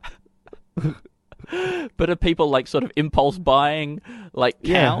 But are people like sort of impulse buying like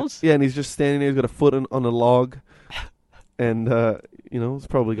cows? Yeah, and he's just standing there. He's got a foot on a log, and he's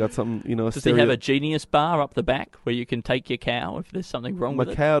probably got something. Does he have a Genius bar up the back where you can take your cow if there's something wrong with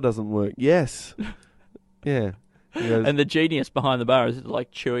it? My cow doesn't work. Yes. Yeah. And the Genius behind the bar is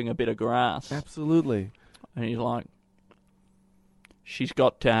like chewing a bit of grass. Absolutely. And he's like, she's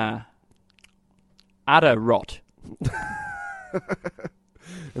got udder rot.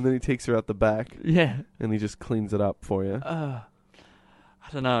 And then he takes her out the back. Yeah. And he just cleans it up for you. I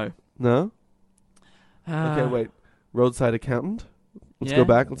don't know. No? Okay, wait. Roadside accountant? Let's Yeah. go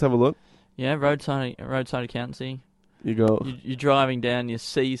back. Let's have a look. Yeah, roadside accountancy. You go. You're driving down, you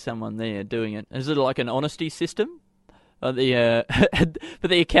see someone there doing it. Is it like an honesty system? But the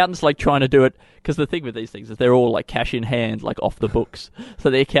accountant's like trying to do it, because the thing with these things is they're all like cash in hand, like off the books. So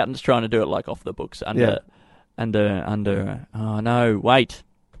the accountant's trying to do it like off the books under. Oh no, wait,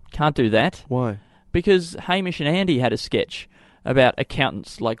 can't do that. Why? Because Hamish and Andy had a sketch about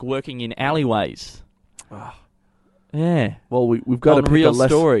accountants like working in alleyways. Oh. Yeah. Well, we've got to pick real a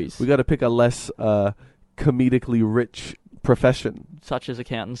less stories. We got to pick a less comedically rich profession, such as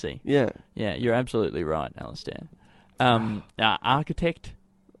accountancy. Yeah. Yeah, you're absolutely right, Alistair. Architect,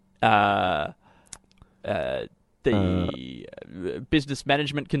 business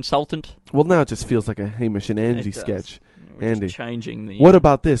management consultant. Well, now it just feels like a Hamish and Andy sketch. Andy, changing the. What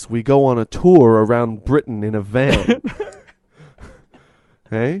about this? We go on a tour around Britain in a van.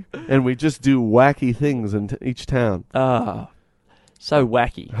 Hey, and we just do wacky things in each town. So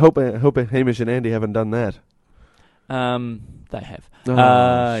wacky. Hope Hamish and Andy haven't done that. They have.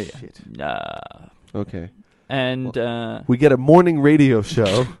 Shit. Okay. And we get a morning radio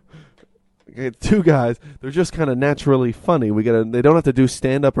show. Two guys. They're just kind of naturally funny. They don't have to do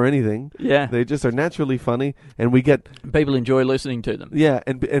stand up or anything. Yeah. They just are naturally funny, and we get people enjoy listening to them. Yeah,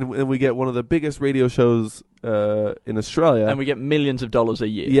 and we get one of the biggest radio shows in Australia, and we get millions of dollars a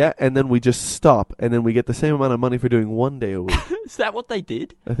year. Yeah, and then we just stop, and then we get the same amount of money for doing 1 day a week. Is that what they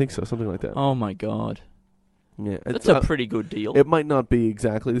did? I think so, something like that. Oh my god. Yeah, that's a pretty good deal. It might not be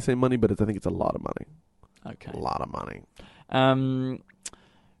exactly the same money, but I think it's a lot of money. Okay. A lot of money.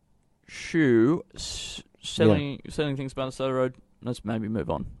 Selling things by the side of the road. Let's maybe move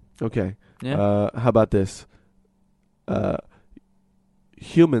on. Okay. Yeah. How about this?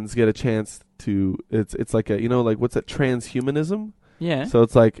 Humans get a chance to. It's like what's that, transhumanism? Yeah. So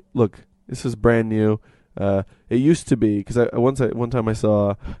it's like, look, this is brand new. It used to be, because one time I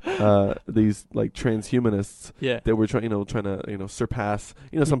saw these like transhumanists that were trying to surpass.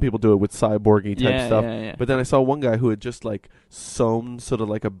 Some people do it with cyborgy type stuff. Yeah. But then I saw one guy who had just like sewn sort of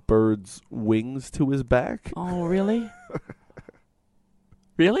like a bird's wings to his back. Oh, really?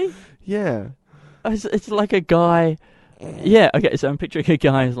 Really? Yeah. It's like a guy. Yeah. Okay. So I'm picturing a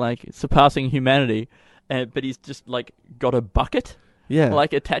guy who's like surpassing humanity, but he's just like got a bucket. Yeah.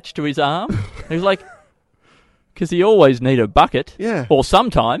 Like attached to his arm. He's like. Because he always need a bucket. Yeah. Or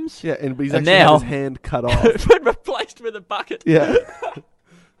sometimes. Yeah, and he's actually had his hand cut off. Been replaced with a bucket. Yeah.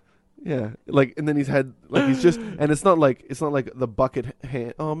 Yeah. Like, and then he's had, like, he's just, and it's not like the bucket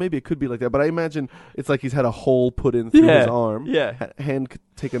hand. Oh, maybe it could be like that, but I imagine it's like he's had a hole put in through his arm. Yeah. Hand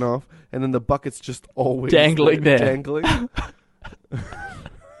taken off, and then the bucket's just always dangling there. Dangling.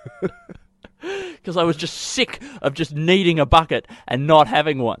 Because I was just sick of just needing a bucket and not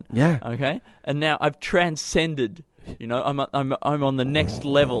having one. Yeah. Okay. And now I've transcended. I'm on the next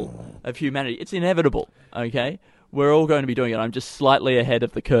level of humanity. It's inevitable. Okay. We're all going to be doing it. I'm just slightly ahead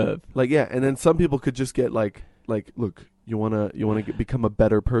of the curve. Like, yeah, and then some people could just get like, look, you wanna become a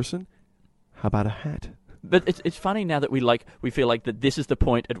better person? How about a hat? But it's funny now that we feel like that this is the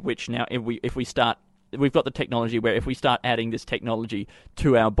point at which now if we start. We've got the technology where if we start adding this technology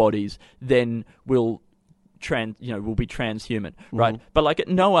to our bodies, then we'll be transhuman, right? Mm-hmm. But like at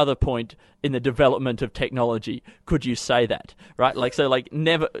no other point in the development of technology could you say that, right? Like so, like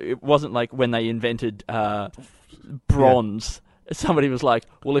never. It wasn't like when they invented bronze. Yeah. Somebody was like,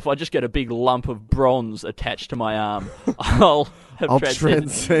 "Well, if I just get a big lump of bronze attached to my arm, I'll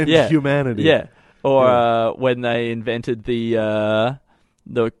transcend humanity." Yeah. Or when they invented the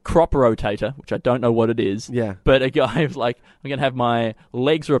crop rotator, which I don't know what it is. Yeah. But a guy was like, I'm gonna have my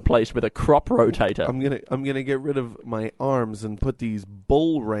legs replaced with a crop rotator. I'm gonna get rid of my arms and put these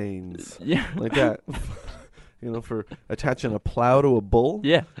bull reins. Yeah. Like that. For attaching a plow to a bull.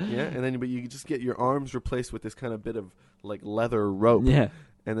 Yeah. Yeah. And then but you just get your arms replaced with this kind of bit of like leather rope. Yeah.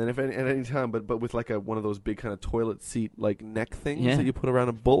 And then if at any time but with like one of those big kind of toilet seat like neck things that you put around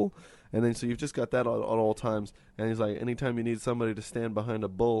a bull. And then so you've just got that at all times. And he's like, anytime you need somebody to stand behind a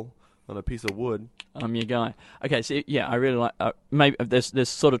bull on a piece of wood. I'm your guy. Okay, so yeah, I really like. Maybe there's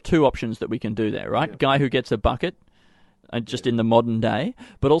sort of two options that we can do there, right? Yeah. Guy who gets a bucket, just in the modern day,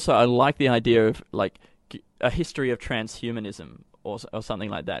 but also I like the idea of like a history of transhumanism or something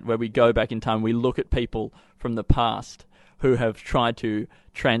like that, where we go back in time, we look at people from the past who have tried to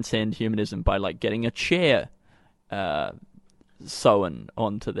transcend humanism by like getting a chair sewn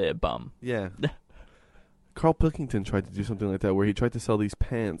onto their bum. Yeah. Carl Pilkington tried to do something like that, where he tried to sell these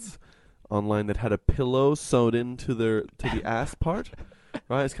pants online that had a pillow sewed into the ass part.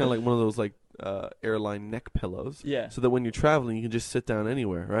 Right? It's kind of like one of those like airline neck pillows. Yeah. So that when you're traveling, you can just sit down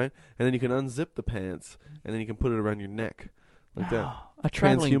anywhere, right? And then you can unzip the pants, and then you can put it around your neck, like that. A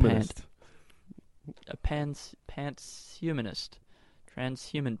traveling pant. A pantshumanist.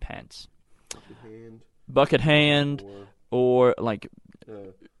 Transhuman pants. Bucket hand. Or like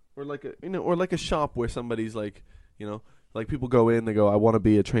a shop where somebody's like, like people go in, they go, I want to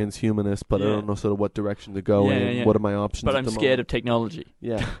be a transhumanist, but I don't know sort of what direction to go in. Yeah. What are my options? But I'm scared of technology.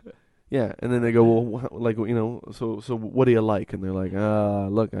 Yeah, yeah. And then they go, well, like so what do you like? And they're like,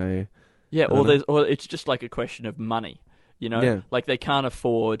 look, or it's just like a question of money. Like they can't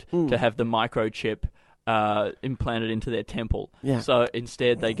afford to have the microchip implanted into their temple. Yeah. So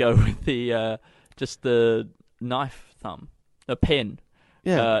instead they go with the just the knife thumb, a pen,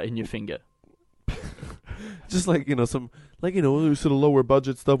 in your finger. Just like some sort of lower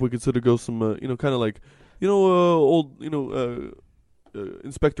budget stuff. We could sort of go some kind of like old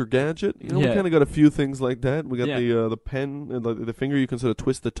Inspector Gadget. We kind of got a few things like that. We got the pen and the finger. You can sort of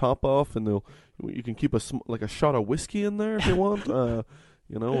twist the top off, and you can keep like a shot of whiskey in there if you want. Or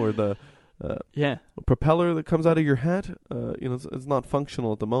the propeller that comes out of your hat. It's not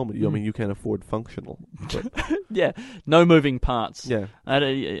functional at the moment. I mean, you can't afford functional. Yeah, no moving parts. Yeah,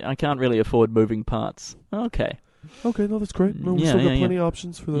 I can't really afford moving parts. Okay, no, that's great. No, we still got plenty of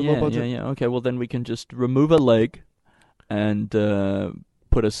options for the low budget. Yeah. Okay, well then we can just remove a leg and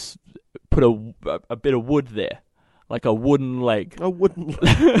put a bit of wood there, like a wooden leg. A wooden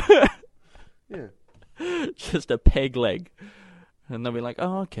leg. Yeah, just a peg leg. And they'll be like,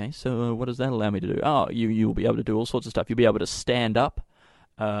 oh, okay, so what does that allow me to do? Oh, you'll be able to do all sorts of stuff. You'll be able to stand up.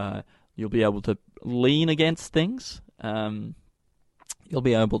 You'll be able to lean against things. You'll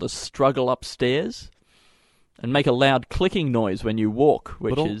be able to struggle upstairs and make a loud clicking noise when you walk,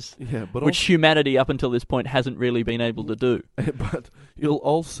 which humanity up until this point hasn't really been able to do. But you'll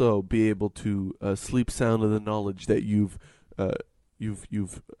also be able to sleep sound in the knowledge that you've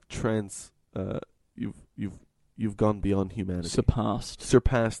gone beyond humanity.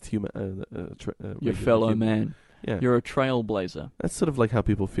 Surpassed your fellow man. Yeah. You're a trailblazer. That's sort of like how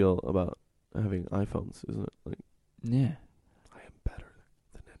people feel about having iPhones, isn't it? Like, yeah. I am better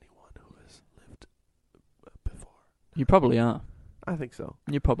than anyone who has lived before. You probably are. I think so.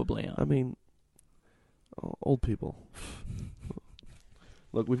 You probably are. I mean, old people.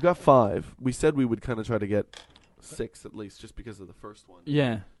 Look, we've got 5. We said we would kind of try to get 6 at least, just because of the first one.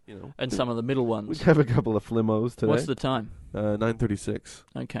 Yeah. And some of the middle ones. We have a couple of flimos today. What's the time? 9:36.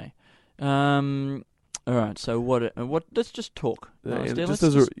 Okay. All right. So what? Let's just talk. And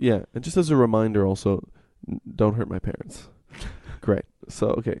just as a reminder, also, don't hurt my parents. Great. So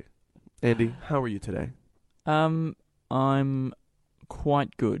okay, Andy, how are you today? I'm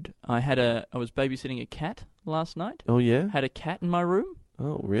quite good. I was babysitting a cat last night. Oh yeah. Had a cat in my room.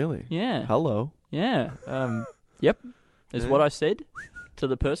 Oh really? Yeah. Hello. Yeah. Yep. Is what I said to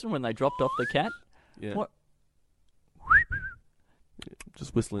the person when they dropped off the cat. Yeah. What?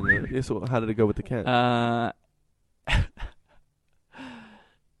 Just whistling. Yeah, so how did it go with the cat?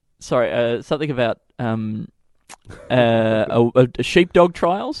 Sorry, something about sheepdog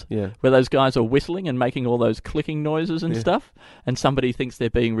trials. Yeah. Where those guys are whistling and making all those clicking noises and stuff, and somebody thinks they're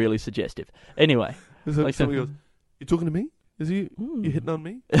being really suggestive. Anyway. Somebody goes, "You talking to me? Is he? You hitting on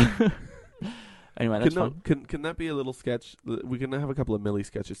me?" Anyway, that's fun. Can that be a little sketch? We can have a couple of Millie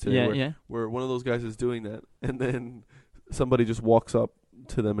sketches today. Where one of those guys is doing that, and then somebody just walks up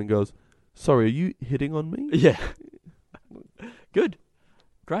to them and goes, "Sorry, are you hitting on me?" Yeah. Good.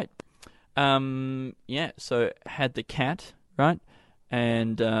 Great. So had the cat, right?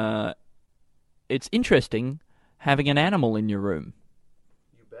 And it's interesting having an animal in your room.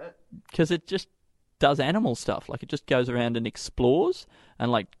 You bet. Because it just does animal stuff. Like, it just goes around and explores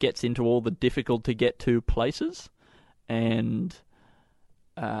and, like, gets into all the difficult to get to places and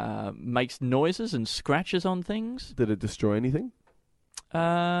makes noises and scratches on things. Did it destroy anything?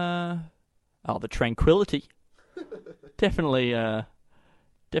 The tranquility. Definitely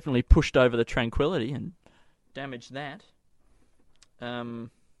pushed over the tranquility and damaged that.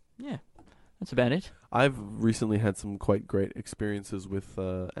 Yeah. That's about it. I've recently had some quite great experiences with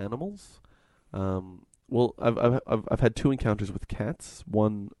animals. Well, I've had 2 encounters with cats.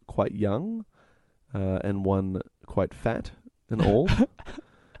 One quite young, and one quite fat and old.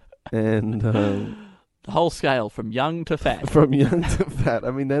 And the whole scale from young to fat. From young to fat.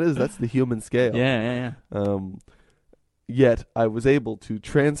 I mean, that's the human scale. Yeah. Yet I was able to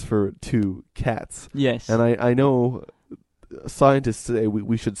transfer it to cats. Yes. And I know scientists say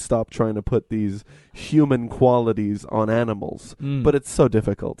we should stop trying to put these human qualities on animals, but it's so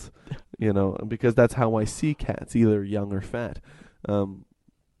difficult, because that's how I see cats, either young or fat. And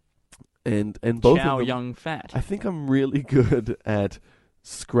both Chow of them, young fat. I think I'm really good at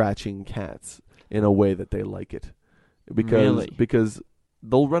scratching cats in a way that they like it, because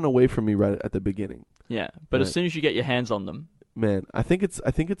they'll run away from me right at the beginning. Yeah, but as soon as you get your hands on them, man, I think it's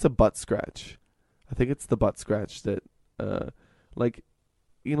a butt scratch. I think it's the butt scratch that,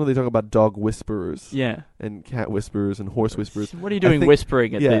 they talk about dog whisperers, and cat whisperers and horse whisperers. What are you doing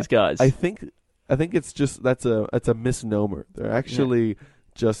whispering at these guys? I think it's just that's a misnomer. They're actually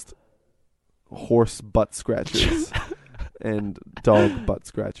just horse butt scratchers and dog butt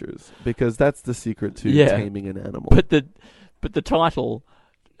scratchers, because that's the secret to taming an animal. But the title,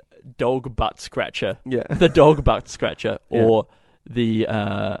 dog butt scratcher, the dog butt scratcher, or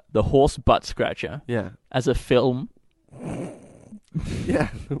the horse butt scratcher, as a film.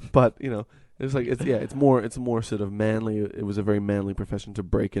 But it's more sort of manly. It was a very manly profession to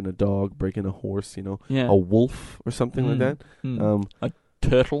break in a dog, break in a horse, a wolf or something like that. A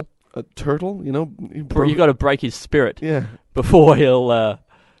turtle. A turtle, you got to break his spirit, before he'll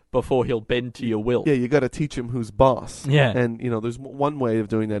bend to your will. Yeah, you got to teach him who's boss. Yeah, and there's one way of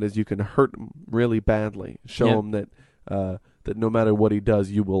doing that is you can hurt him really badly, show him that no matter what he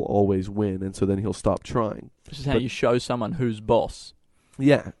does, you will always win, and so then he'll stop trying. This is how you show someone who's boss.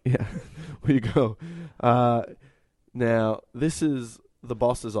 Yeah. Where you go. Now this is the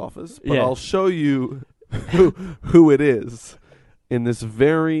boss's office, but I'll show you who it is. In this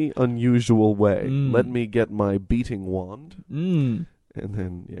very unusual way. Let me get my beating wand. And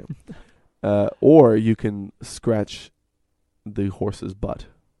then, or you can scratch the horse's butt.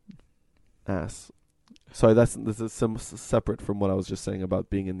 Ass. Sorry, this is separate from what I was just saying about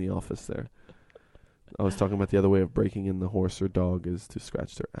being in the office there. I was talking about the other way of breaking in the horse or dog is to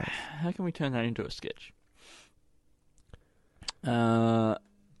scratch their ass. How can we turn that into a sketch? Is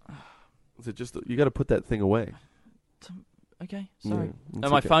it just, you got to put that thing away. Okay, sorry.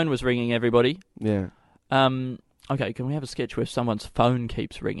 My phone was ringing, everybody. Yeah. Okay, can we have a sketch where someone's phone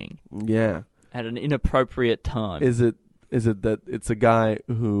keeps ringing? Yeah. At an inappropriate time. Is it that it's a guy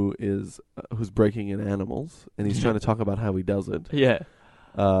who's breaking in animals, and he's trying to talk about how he does it? Yeah.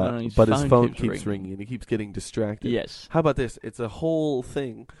 But his phone keeps ringing, and he keeps getting distracted. Yes. How about this? It's a whole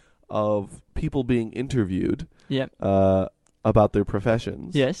thing of people being interviewed about their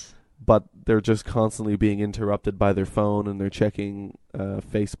professions. Yes. But they're just constantly being interrupted by their phone, and they're checking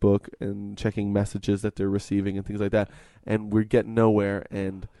Facebook and checking messages that they're receiving and things like that. And we're getting nowhere,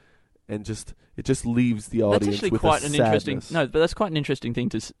 and it just leaves the audience with a sadness. But that's quite an interesting thing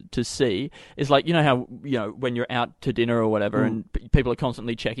to see. It's like, how when you're out to dinner or whatever, and people are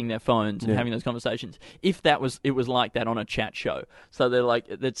constantly checking their phones and having those conversations. If it was like that on a chat show, so they're like,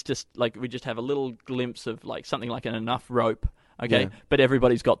 it's just like we just have a little glimpse of like something like an enough rope. Okay, but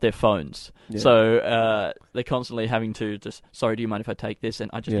everybody's got their phones. Yeah. So they're constantly having to just, sorry, do you mind if I take this?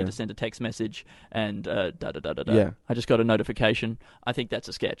 And I just need to send a text message and da-da-da-da-da. Yeah. I just got a notification. I think that's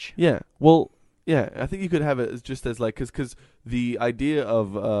a sketch. Yeah. Well, I think you could have it as just as like, because the idea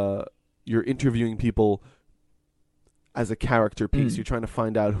of you're interviewing people as a character piece. You're trying to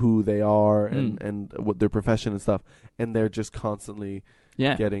find out who they are and what their profession and stuff. And they're just constantly...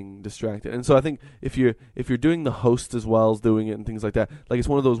 getting distracted. And so I think if you're doing the host as well as doing it and things like that, like it's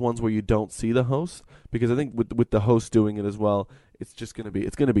one of those ones where you don't see the host, because I think with the host doing it as well, it's gonna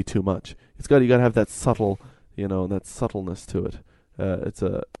be too much. You gotta have that subtle, that subtleness to it.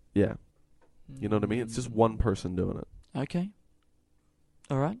 You know what I mean? It's just one person doing it. Okay.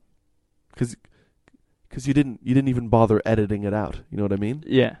 All right. Because you didn't even bother editing it out. You know what I mean?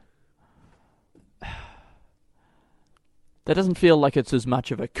 Yeah. That doesn't feel like it's as much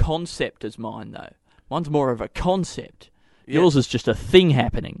of a concept as mine, though. Mine's more of a concept. Yeah. Yours is just a thing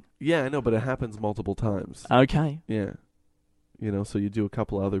happening. Yeah, I know, but it happens multiple times. Okay. Yeah. So you do a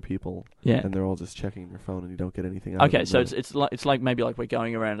couple of other people, and they're all just checking their phone, and you don't get anything out of it. Okay, so it's like maybe like we're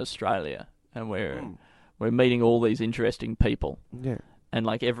going around Australia, and we're meeting all these interesting people. Yeah. And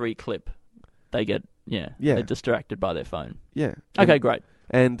like every clip, they get they're distracted by their phone. Yeah. Okay, great.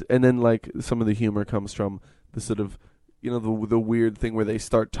 And then like some of the humor comes from the sort of the weird thing where they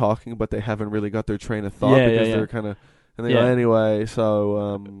start talking but they haven't really got their train of thought Yeah, because yeah. they're kind of and they go anyway.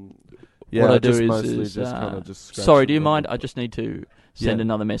 So yeah, what I just do mostly is just kind of just. Sorry, do you mind? I just need to send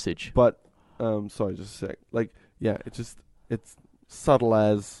another message. But sorry, just a sec. Like it's subtle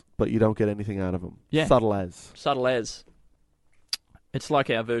as, but you don't get anything out of them. Yeah, subtle as. It's like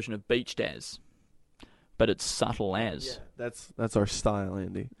our version of beached as, but it's subtle as. Yeah, that's our style,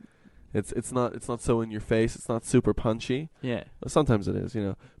 Andy. It's not so in your face. It's not super punchy. Yeah. Sometimes it is,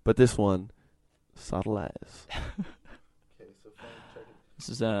 but this one, subtle as. Okay, so this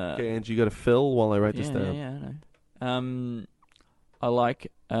is okay, Angie, you got to fill while I write this down. Yeah, I know. I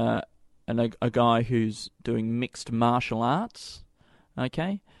like a guy who's doing mixed martial arts.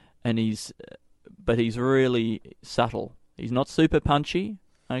 Okay, and he's really subtle. He's not super punchy.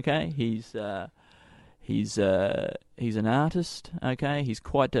 Okay, he's an artist. Okay, he's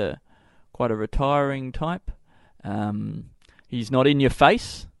quite a retiring type. He's not in your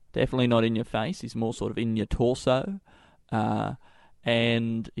face. Definitely not in your face. He's more sort of in your torso.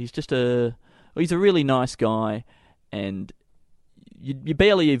 And he's he's a really nice guy, and you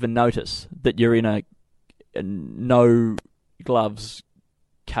barely even notice that you're in a no gloves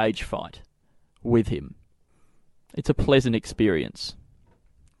cage fight with him. It's a pleasant experience.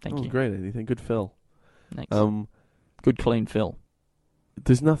 Thank you. Great, Andy. Good fill. Thanks. Good clean fill.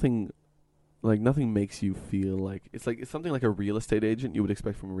 There's nothing makes you feel like it's something like a real estate agent you would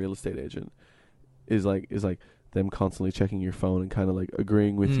expect from a real estate agent is like them constantly checking your phone and kind of like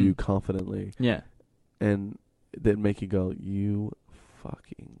agreeing with you confidently. Yeah. And that make you go, you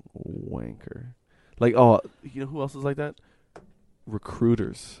fucking wanker. Like, oh, you know who else is like that?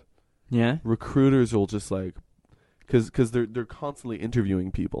 Recruiters. Yeah. Recruiters will just like, because they're constantly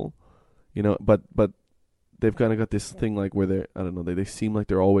interviewing people, but they've kind of got this thing like where they seem like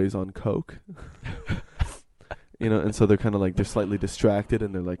they're always on coke. And so they're kind of like they're slightly distracted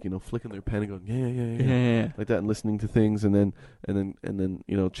and they're like flicking their pen and going yeah like that and listening to things and then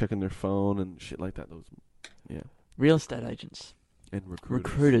checking their phone and shit like that. Those real estate agents and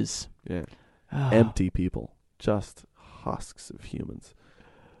recruiters. Yeah. Empty people, just husks of humans,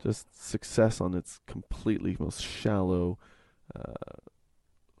 just success on its completely most shallow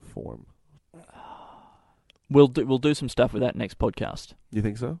form. We'll do some stuff with that next podcast. You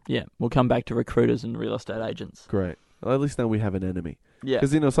think so? Yeah, we'll come back to recruiters and real estate agents. Great. Well, at least now we have an enemy. Yeah.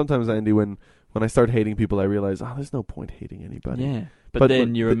 Because sometimes, Andy, when I start hating people, I realize, there's no point hating anybody. Yeah. But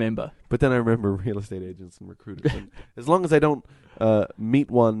then you remember. But then I remember real estate agents and recruiters. And as long as I don't meet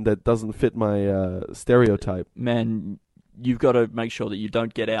one that doesn't fit my stereotype, man, you've got to make sure that you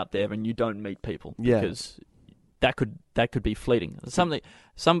don't get out there and you don't meet people. Yeah. Because that could be fleeting.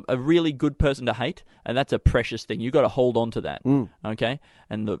 A really good person to hate, and that's a precious thing. You've got to hold on to that, okay?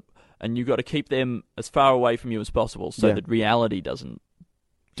 And you've got to keep them as far away from you as possible so that reality doesn't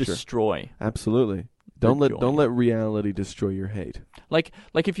destroy. Sure. Absolutely. Don't let reality destroy your hate. Like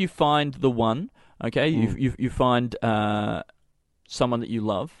if you find the one, okay? You find someone that you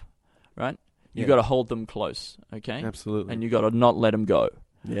love, right? You've got to hold them close, okay? Absolutely. And you've got to not let them go.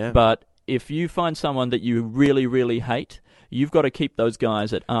 Yeah. But if you find someone that you really, really hate, you've got to keep those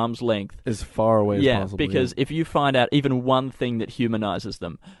guys at arm's length. As far away as possible. Because if you find out even one thing that humanizes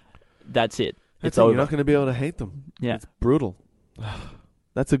them, that's it. It's over. over. You're not going to be able to hate them. Yeah. It's brutal.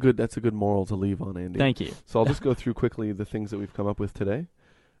 That's a good moral to leave on, Andy. Thank you. So I'll just go through quickly the things that we've come up with today.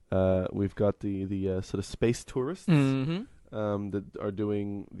 We've got the sort of space tourists. Mm-hmm. That are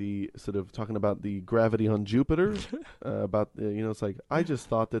doing the sort of talking about the gravity on Jupiter, about it's like I just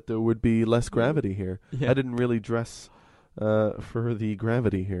thought that there would be less gravity here. Yeah. I didn't really dress for the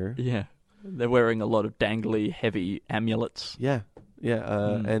gravity here. Yeah, they're wearing a lot of dangly, heavy amulets. Yeah,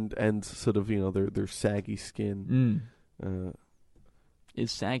 and sort of their saggy skin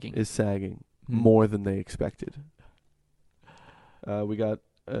is sagging more than they expected. We got.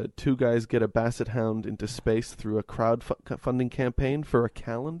 Two guys get a basset hound into space through a crowdfunding campaign for a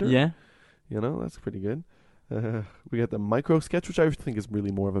calendar. Yeah. That's pretty good. We got the micro sketch, which I think is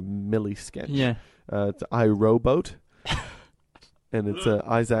really more of a milli sketch. Yeah. It's iRobot. And it's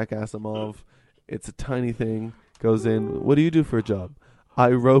Isaac Asimov. It's a tiny thing. Goes in. What do you do for a job?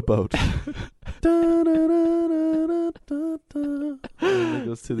 iRobot. And it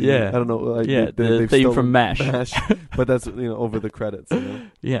goes to the I don't know. Like the theme from MASH. But that's over the credits.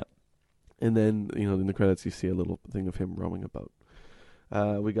 Yeah. And then in the credits you see a little thing of him rowing a boat.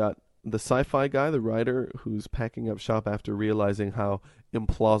 We got the sci-fi guy, the writer, who's packing up shop after realizing how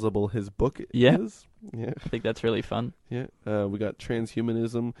implausible his book is. Yeah, I think that's really fun. Yeah, we got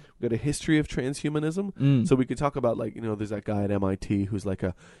transhumanism. We got a history of transhumanism. So we could talk about, like, there's that guy at MIT who's like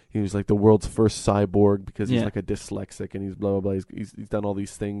the world's first cyborg because he's like a dyslexic and he's blah blah blah. He's done all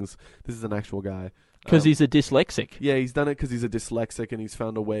these things. This is an actual guy. Because he's a dyslexic. Yeah, he's done it because he's a dyslexic, and he's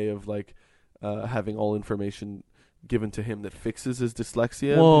found a way of having all information given to him that fixes his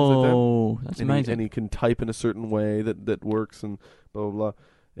dyslexia. Whoa, and things like that. That's amazing. And he can type in a certain way that works and blah blah blah.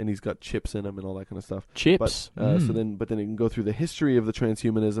 And he's got chips in him and all that kind of stuff. Chips. But then you can go through the history of the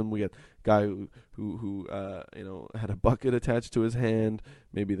transhumanism. We got guy who had a bucket attached to his hand.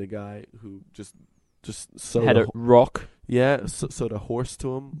 Maybe the guy who just sewed had a rock. Yeah, sewed a horse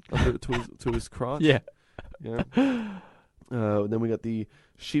to him to his crotch. Yeah. Then we got the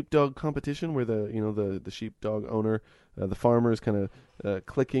sheepdog competition where the sheepdog owner, the farmer is kind of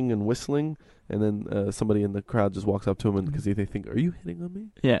clicking and whistling, and then somebody in the crowd just walks up to him because they think, "Are you hitting on me?"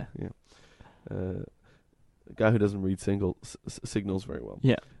 Yeah. A guy who doesn't read signals very well.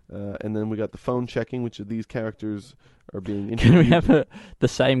 Yeah. And then we got the phone checking, which these characters are being interviewed. Can we have the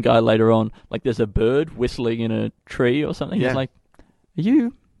same guy later on? Like, there's a bird whistling in a tree or something. Yeah. He's like, "Are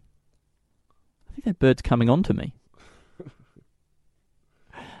you? I think that bird's coming on to me."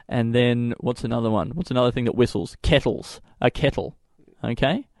 And then, what's another one? What's another thing that whistles? Kettles. A kettle.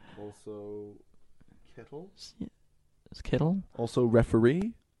 Okay? Also, kettles? Yeah. Is kettle? Also,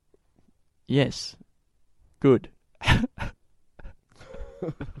 referee? Yes. Good. Yeah.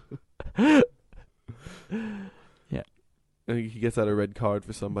 And he gets out a red card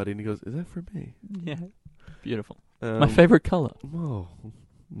for somebody, and he goes, "Is that for me?" Yeah. Beautiful. My favorite color. Oh,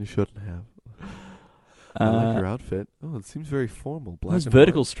 you shouldn't have. I like your outfit. Oh, it seems very formal. Black those and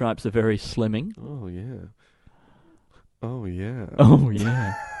vertical white. stripes are very slimming. Oh, yeah. Oh, yeah. Oh,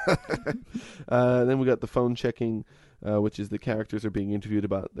 yeah. Then we got the phone checking, which is the characters are being interviewed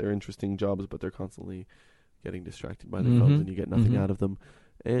about their interesting jobs, but they're constantly getting distracted by their phones, and you get nothing out of them.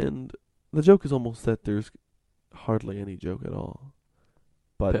 And the joke is almost that there's hardly any joke at all.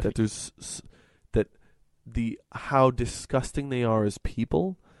 But Perfect. that there's... how disgusting they are as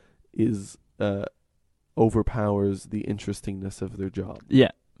people is... overpowers the interestingness of their job.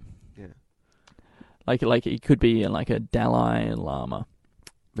 Yeah. Yeah. Like it could be like a Dalai Lama.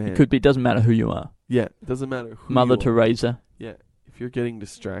 Man. It could be. Doesn't matter who you are. Yeah. It doesn't matter who Mother you are. Teresa. Yeah. If you're getting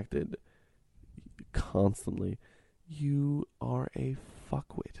distracted constantly, you are a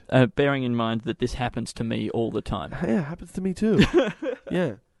fuckwit. Bearing in mind that this happens to me all the time. Yeah, it happens to me too.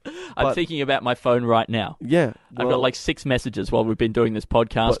 Yeah. I'm thinking about my phone right now. Yeah. I've got like 6 messages while we've been doing this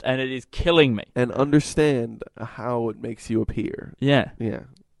podcast, and it is killing me. And understand how it makes you appear. Yeah. Yeah.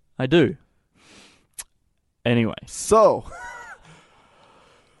 I do. Anyway. So.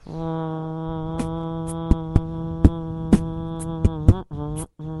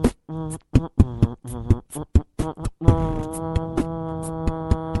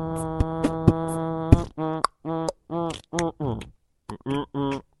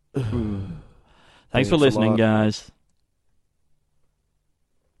 Thanks for listening, guys.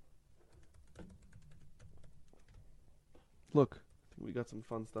 Look, I think we got some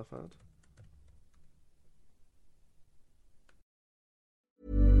fun stuff out.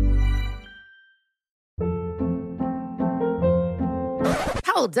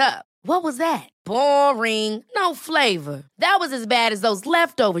 Hold up. What was that? Boring. No flavor. That was as bad as those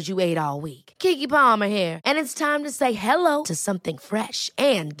leftovers you ate all week. Keke Palmer here, and it's time to say hello to something fresh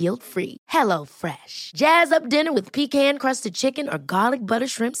and guilt-free. HelloFresh. Jazz up dinner with pecan-crusted chicken or garlic butter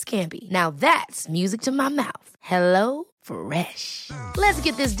shrimp scampi. Now that's music to my mouth. HelloFresh. Let's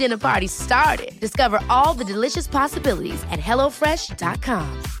get this dinner party started. Discover all the delicious possibilities at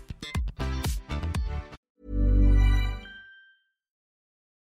HelloFresh.com.